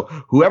process. So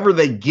whoever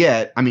they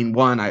get,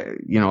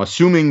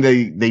 assuming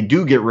they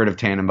do get rid of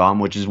Tannenbaum,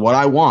 which is what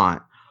I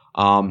want,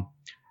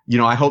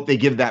 I hope they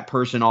give that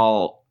person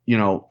all,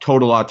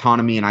 total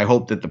autonomy. And I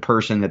hope that the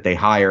person that they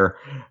hire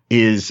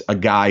is a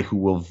guy who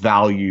will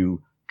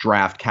value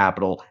draft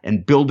capital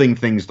and building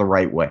things the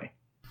right way.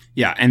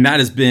 Yeah. And that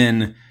has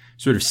been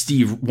sort of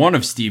one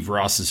of Steve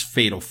Ross's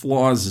fatal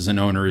flaws as an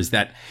owner, is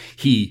that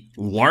he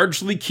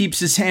largely keeps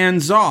his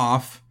hands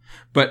off,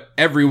 but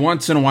every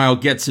once in a while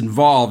gets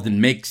involved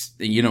and makes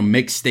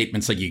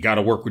statements like, you got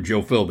to work with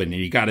Joe Philbin and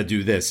you got to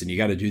do this and you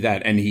got to do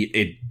that. And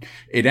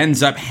it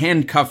ends up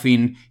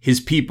handcuffing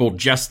his people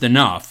just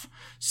enough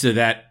so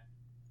that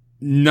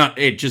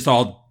it just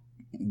all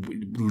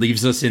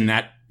leaves us in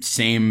that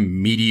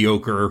same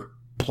mediocre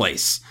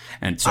place.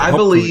 And so I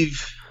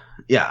believe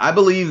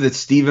that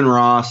Stephen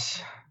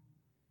Ross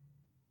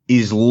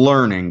is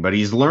learning, but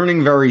he's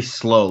learning very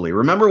slowly.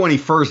 Remember when he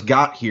first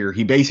got here,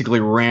 he basically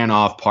ran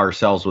off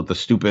Parcells with the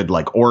stupid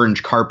like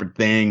orange carpet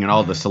thing and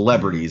all the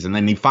celebrities, and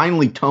then he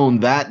finally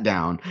toned that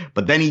down.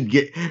 But then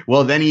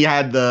then he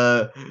had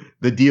the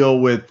deal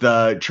with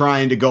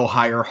trying to go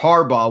hire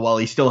Harbaugh while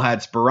he still had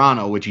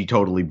Sperano, which he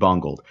totally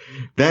bungled.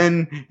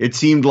 Then it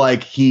seemed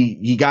like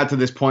he got to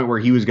this point where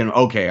he was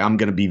I'm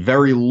going to be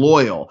very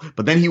loyal.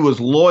 But then he was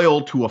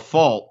loyal to a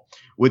fault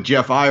with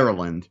Jeff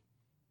Ireland.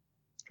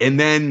 And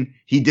then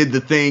he did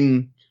the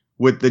thing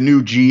with the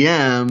new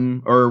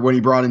GM, or when he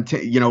brought in,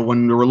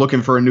 when we were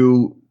looking for a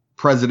new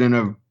president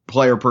of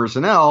player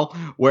personnel,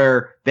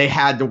 where they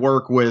had to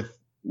work with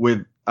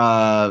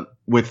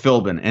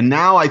Philbin. And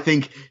now I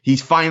think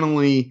he's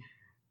finally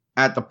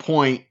at the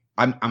point,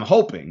 I'm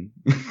hoping,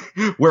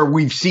 where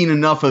we've seen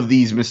enough of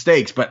these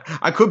mistakes. But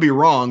I could be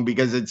wrong,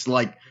 because it's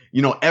like,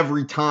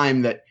 every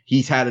time that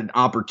he's had an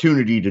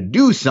opportunity to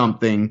do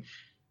something,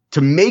 to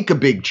make a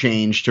big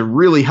change, to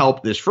really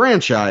help this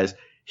franchise,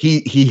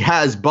 he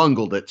has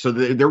bungled it. So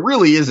there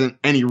really isn't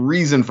any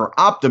reason for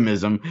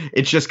optimism.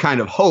 It's just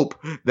kind of hope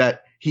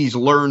that he's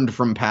learned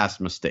from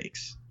past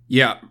mistakes.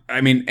 Yeah,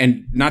 I mean,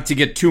 and not to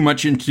get too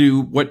much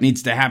into what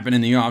needs to happen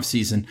in the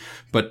offseason,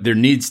 but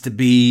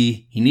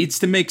he needs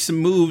to make some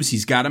moves.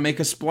 He's got to make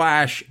a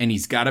splash, and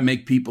he's got to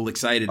make people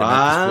excited about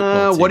this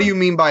football team. What do you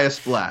mean by a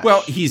splash?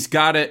 Well, he's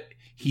got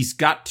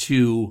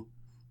to,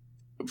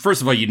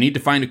 first of all, you need to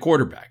find a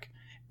quarterback.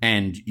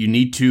 And you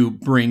need to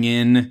bring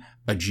in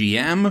a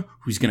GM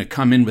who's going to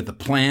come in with a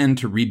plan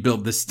to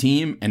rebuild this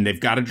team. And they've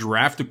got to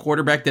draft a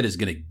quarterback that is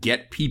going to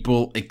get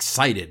people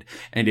excited.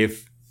 And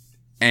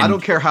I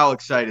don't care how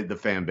excited the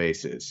fan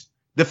base is.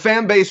 The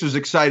fan base was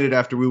excited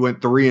after we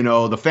went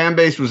 3-0. The fan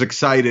base was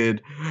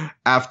excited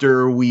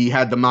after we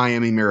had the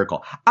Miami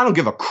Miracle. I don't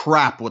give a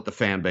crap what the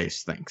fan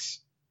base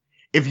thinks.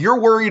 If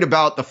you're worried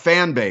about the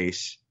fan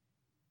base,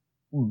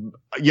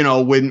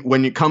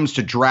 when it comes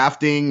to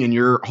drafting and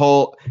you're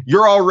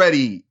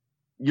already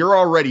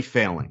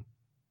failing.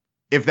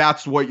 If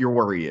that's what your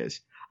worry is,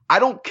 I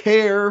don't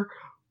care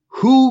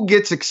who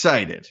gets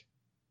excited.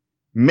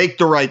 Make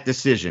the right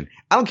decision.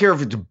 I don't care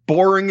if it's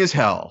boring as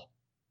hell.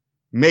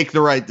 Make the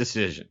right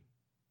decision.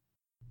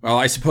 Well,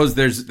 I suppose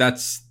there's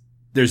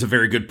a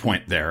very good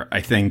point there.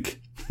 I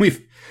think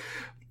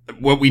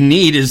what we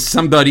need is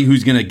somebody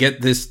who's going to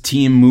get this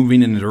team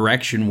moving in a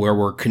direction where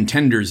we're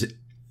contenders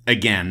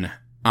again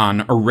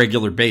on a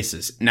regular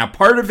basis. Now,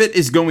 part of it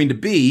is going to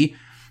be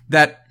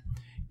that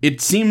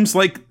it seems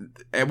like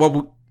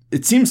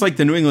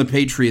the New England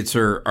Patriots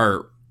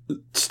are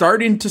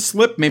starting to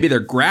slip. Maybe their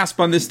grasp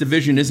on this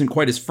division isn't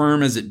quite as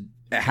firm as it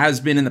has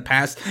been in the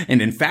past.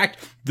 And in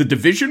fact, the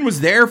division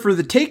was there for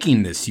the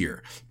taking this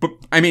year. But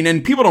I mean,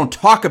 and people don't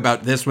talk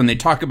about this when they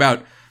talk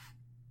about,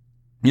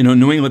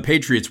 New England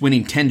Patriots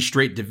winning 10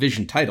 straight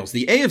division titles.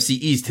 The AFC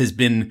East has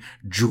been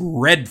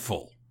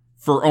dreadful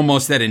for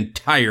almost that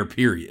entire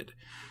period.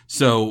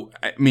 So,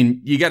 I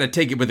mean, you got to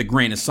take it with a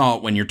grain of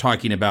salt when you're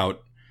talking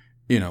about,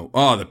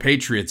 the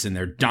Patriots and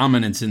their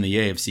dominance in the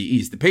AFC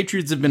East. The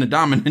Patriots have been a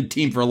dominant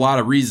team for a lot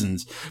of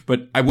reasons,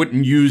 but I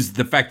wouldn't use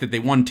the fact that they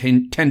won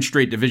 10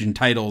 straight division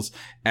titles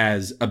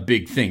as a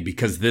big thing,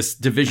 because this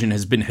division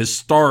has been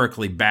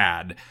historically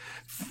bad.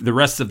 The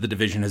rest of the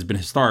division has been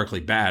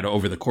historically bad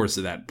over the course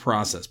of that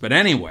process. But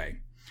anyway,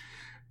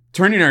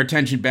 turning our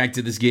attention back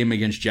to this game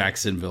against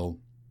Jacksonville.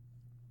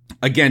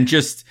 Again,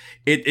 just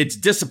it's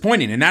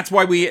disappointing, and that's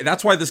why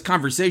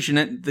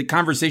the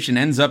conversation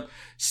ends up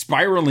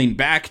spiraling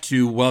back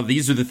to, well,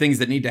 these are the things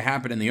that need to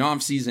happen in the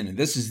offseason, and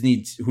this is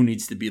who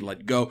needs to be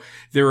let go.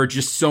 There are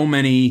just so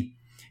many.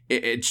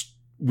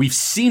 We've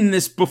seen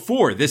this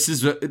before.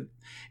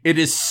 It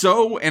is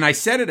so, and I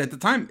said it at the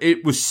time.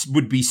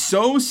 Would be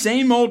so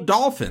same old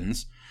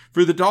Dolphins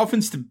for the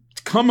Dolphins to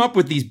come up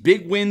with these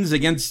big wins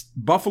against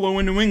Buffalo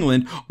and New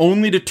England,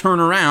 only to turn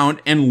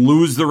around and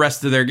lose the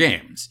rest of their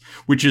games,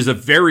 which is a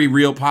very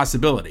real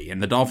possibility.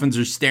 And the Dolphins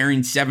are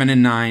staring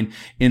 7-9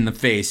 in the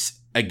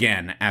face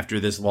again after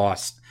this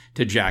loss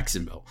to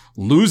Jacksonville.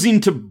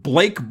 Losing to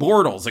Blake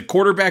Bortles, a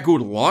quarterback who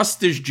had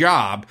lost his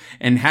job,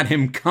 and had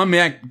him come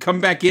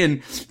back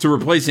in to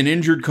replace an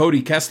injured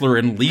Cody Kessler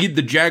and lead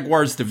the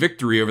Jaguars to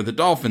victory over the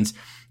Dolphins.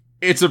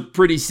 It's a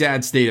pretty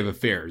sad state of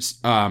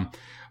affairs.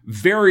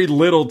 Very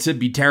little to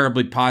be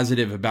terribly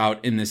positive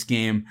about in this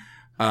game.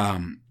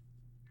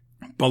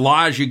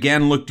 Ballage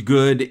again looked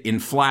good in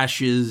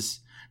flashes.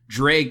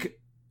 Drake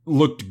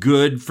looked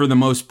good for the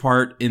most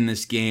part in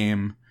this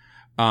game.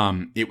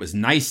 It was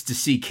nice to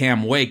see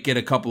Cam Wake get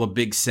a couple of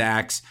big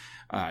sacks.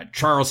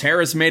 Charles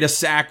Harris made a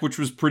sack, which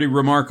was pretty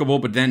remarkable,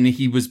 but then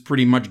he was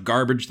pretty much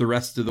garbage the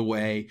rest of the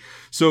way.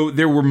 So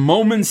there were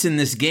moments in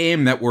this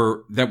game that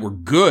were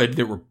good.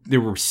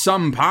 There were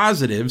some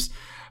positives,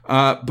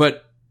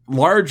 but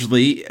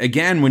largely,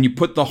 again, when you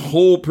put the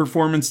whole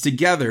performance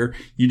together,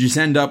 you just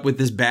end up with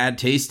this bad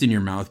taste in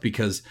your mouth,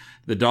 because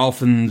the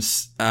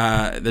Dolphins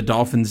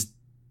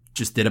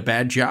just did a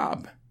bad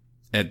job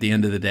at the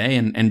end of the day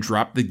and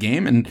dropped the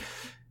game. And,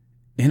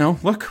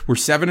 look, we're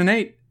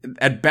 7-8.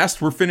 at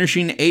best, we're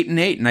finishing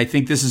 8-8. And I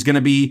think this is going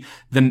to be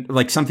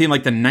something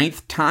like the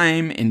 9th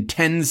time in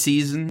 10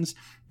 seasons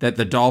that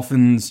the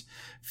Dolphins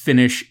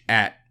finish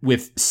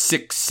with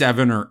 6,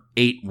 7, or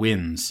 8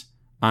 wins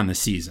on the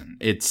season.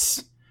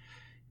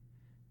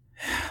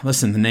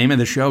 Listen, the name of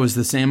the show is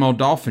The Same Old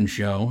Dolphin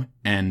Show.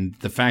 And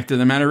the fact of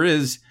the matter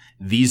is,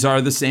 these are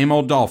the same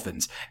old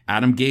Dolphins.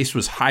 Adam Gase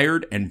was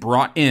hired and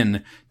brought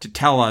in to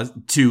tell us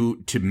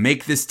to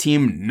make this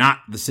team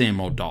not the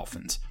same old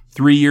Dolphins.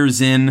 3 years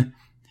in,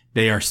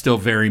 they are still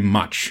very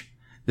much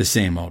the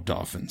same old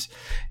Dolphins.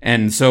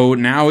 And so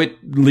now it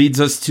leads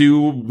us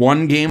to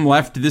one game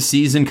left this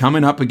season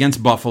coming up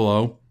against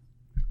Buffalo.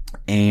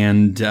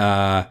 And,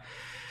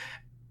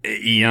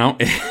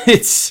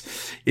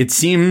 it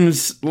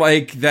seems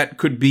like that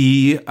could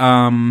be,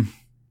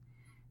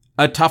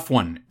 a tough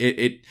one.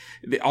 It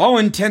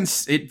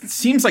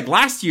seems like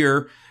last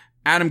year,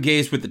 Adam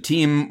Gase with the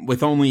team,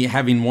 with only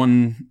having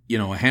won,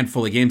 a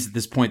handful of games at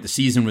this point, the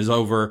season was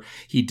over.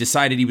 He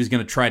decided he was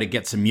going to try to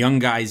get some young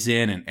guys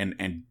in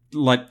and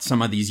let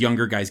some of these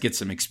younger guys get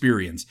some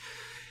experience.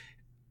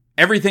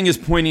 Everything is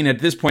pointing at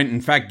this point. In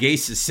fact,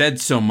 Gase has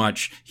said so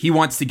much. He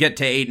wants to get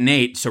to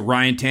 8-8. So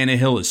Ryan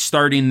Tannehill is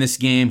starting this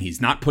game.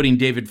 He's not putting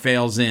David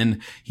Fales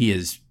in.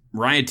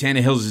 Ryan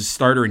Tannehill's his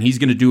starter, and he's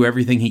going to do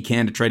everything he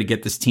can to try to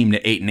get this team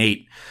to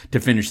 8-8 to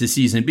finish the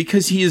season,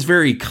 because he is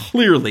very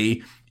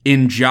clearly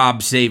in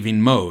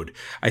job-saving mode.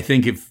 I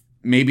think if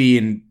maybe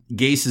in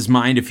Gase's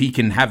mind, if he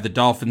can have the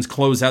Dolphins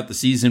close out the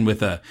season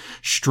with a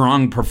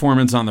strong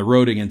performance on the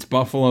road against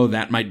Buffalo,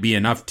 that might be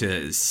enough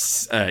to,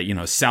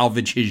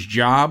 salvage his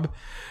job.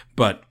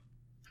 But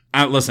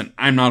listen,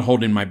 I'm not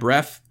holding my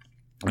breath,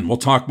 and we'll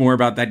talk more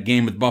about that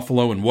game with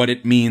Buffalo and what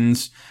it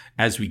means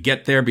as we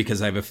get there,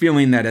 because I have a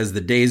feeling that as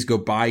the days go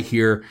by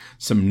here,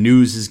 some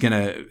news is going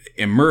to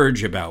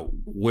emerge about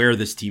where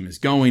this team is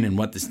going and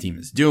what this team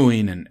is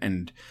doing.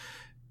 And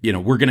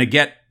we're going to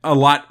get a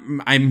lot.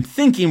 I'm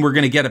thinking we're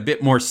going to get a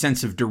bit more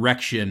sense of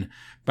direction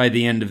by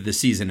the end of the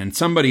season. And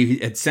somebody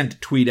had sent a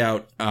tweet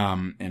out,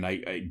 and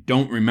I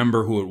don't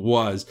remember who it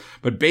was,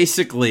 but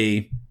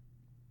basically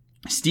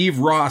Steve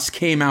Ross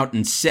came out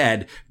and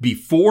said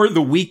before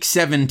the Week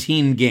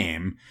 17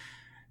 game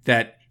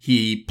that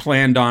he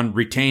planned on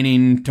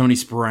retaining Tony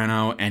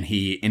Sparano and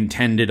he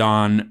intended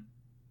on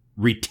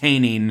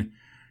retaining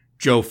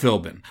Joe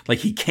Philbin. Like,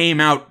 he came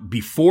out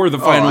before the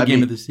final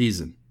game of the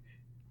season.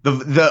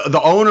 The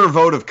owner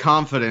vote of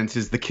confidence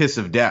is the kiss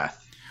of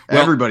death.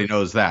 Well, everybody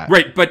knows that.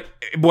 Right. But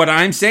what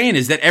I'm saying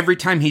is that every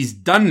time he's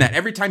done that,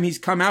 every time he's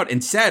come out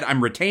and said,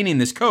 I'm retaining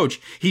this coach,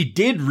 he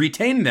did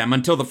retain them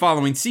until the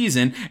following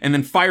season and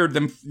then fired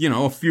them,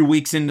 a few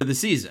weeks into the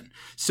season.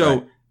 So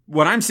right.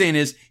 What I'm saying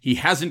is he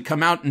hasn't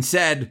come out and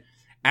said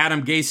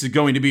Adam Gase is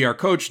going to be our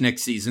coach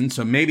next season.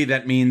 So maybe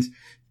that means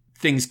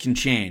things can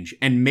change.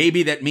 And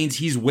maybe that means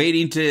he's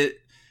waiting to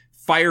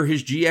fire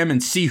his GM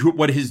and see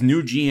what his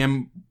new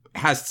GM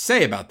has to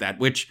say about that,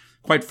 which,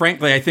 quite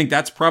frankly, I think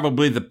that's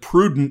probably the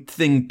prudent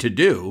thing to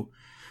do.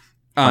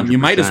 You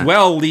might as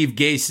well leave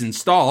Gase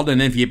installed,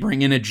 and if you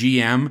bring in a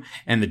GM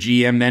and the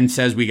GM then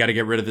says we got to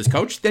get rid of this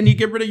coach, then you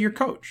get rid of your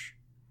coach.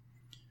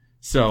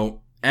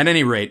 So, at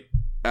any rate,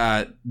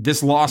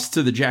 this loss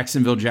to the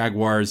Jacksonville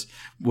Jaguars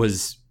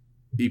filled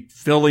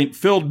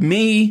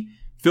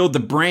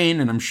the brain,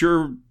 and I'm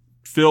sure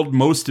filled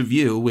most of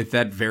you with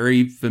that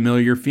very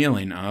familiar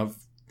feeling of,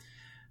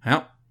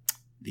 well,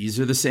 these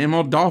are the same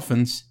old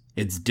Dolphins.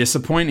 It's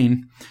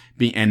disappointing.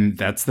 And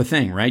that's the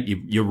thing, right?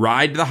 You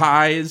ride the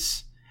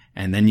highs,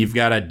 and then you've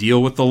got to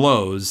deal with the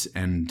lows.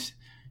 And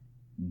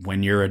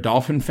when you're a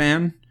Dolphin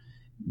fan,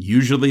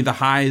 usually the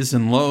highs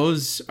and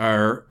lows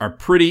are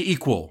pretty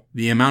equal,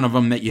 the amount of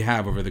them that you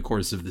have over the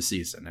course of the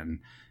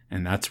season.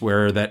 And that's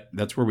where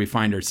we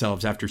find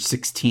ourselves after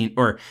 15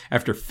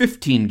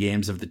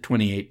 games of the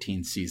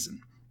 2018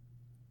 season.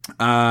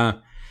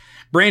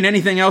 Brain,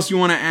 anything else you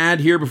want to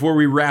add here before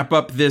we wrap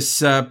up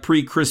this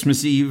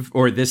pre-Christmas Eve,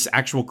 or this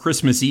actual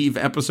Christmas Eve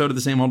episode of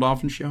the Same Old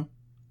Dolphin Show?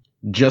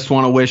 Just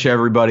want to wish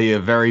everybody a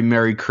very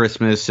Merry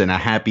Christmas and a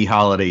happy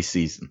holiday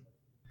season.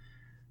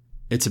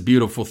 It's a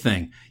beautiful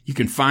thing. You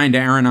can find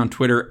Aaron on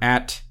Twitter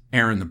at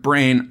Aaron the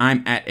Brain.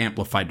 I'm at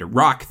Amplified to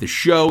Rock. The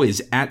show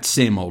is at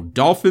Same Old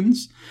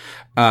Dolphins.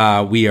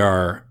 We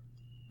are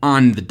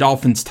on the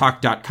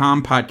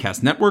DolphinsTalk.com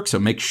podcast network, so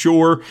make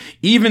sure,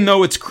 even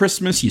though it's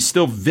Christmas, you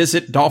still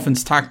visit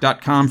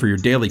DolphinsTalk.com for your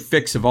daily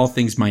fix of all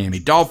things Miami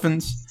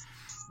Dolphins.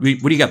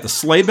 What do you got, the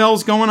sleigh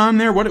bells going on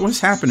there? What's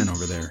happening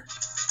over there?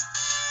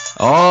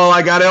 Oh,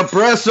 I got El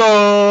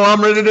Preso.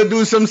 I'm ready to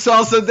do some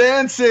salsa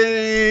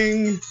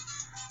dancing.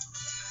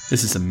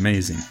 This is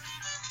amazing.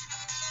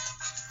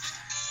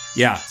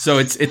 Yeah, so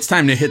it's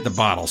time to hit the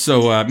bottle.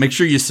 So make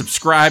sure you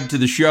subscribe to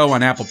the show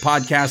on Apple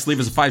Podcasts.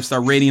 Leave us a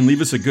 5-star rating. Leave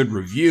us a good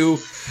review.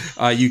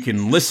 You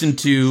can listen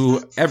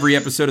to every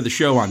episode of the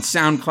show on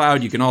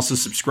SoundCloud. You can also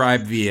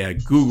subscribe via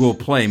Google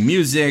Play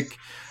Music,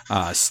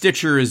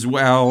 Stitcher as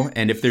well.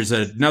 And if there's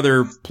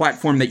another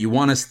platform that you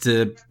want us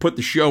to put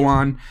the show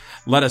on,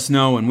 let us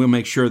know, and we'll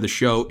make sure the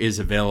show is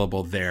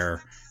available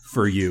there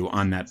for you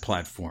on that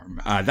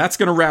platform. That's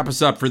going to wrap us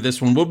up for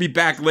this one. We'll be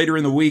back later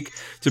in the week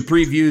to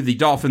preview the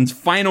Dolphins'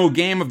 final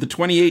game of the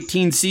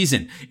 2018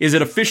 season. Is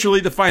it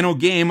officially the final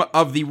game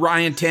of the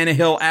Ryan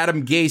Tannehill,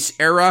 Adam Gase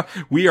era?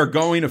 We are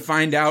going to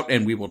find out,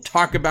 and we will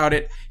talk about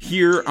it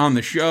here on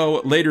the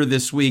show later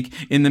this week.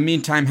 In the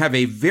meantime, have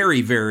a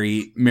very,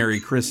 very Merry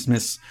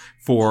Christmas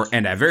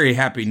and a very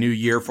Happy New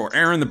Year. For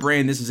Aaron the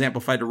Brain, this is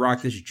Amplified to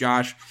Rock. This is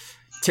Josh.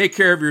 Take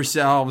care of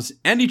yourselves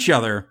and each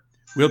other.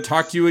 We'll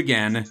talk to you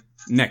again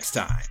next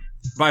time.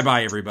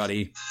 Bye-bye,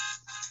 everybody.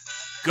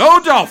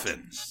 Go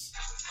Dolphins!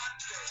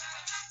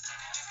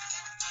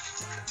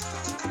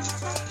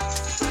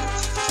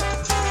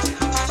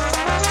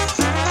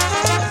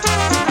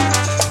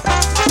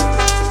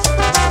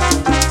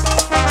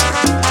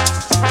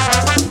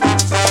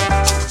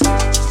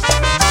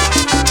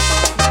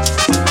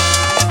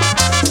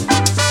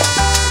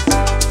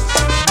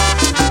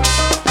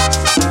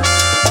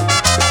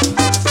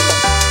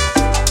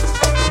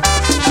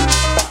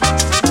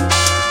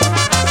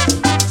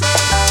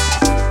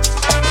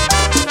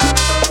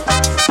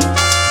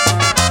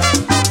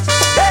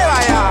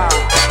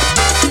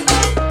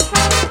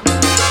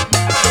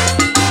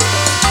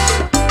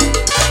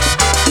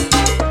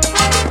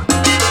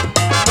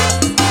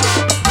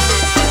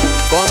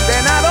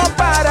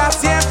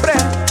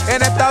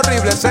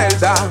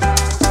 Celda,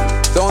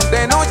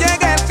 donde no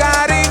llega el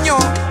cariño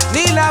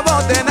ni la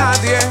voz de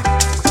nadie.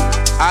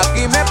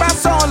 Aquí me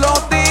paso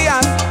los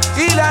días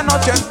y la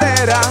noche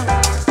entera,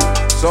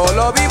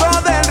 solo vivo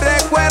del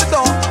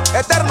recuerdo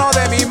eterno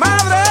de mi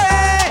madre.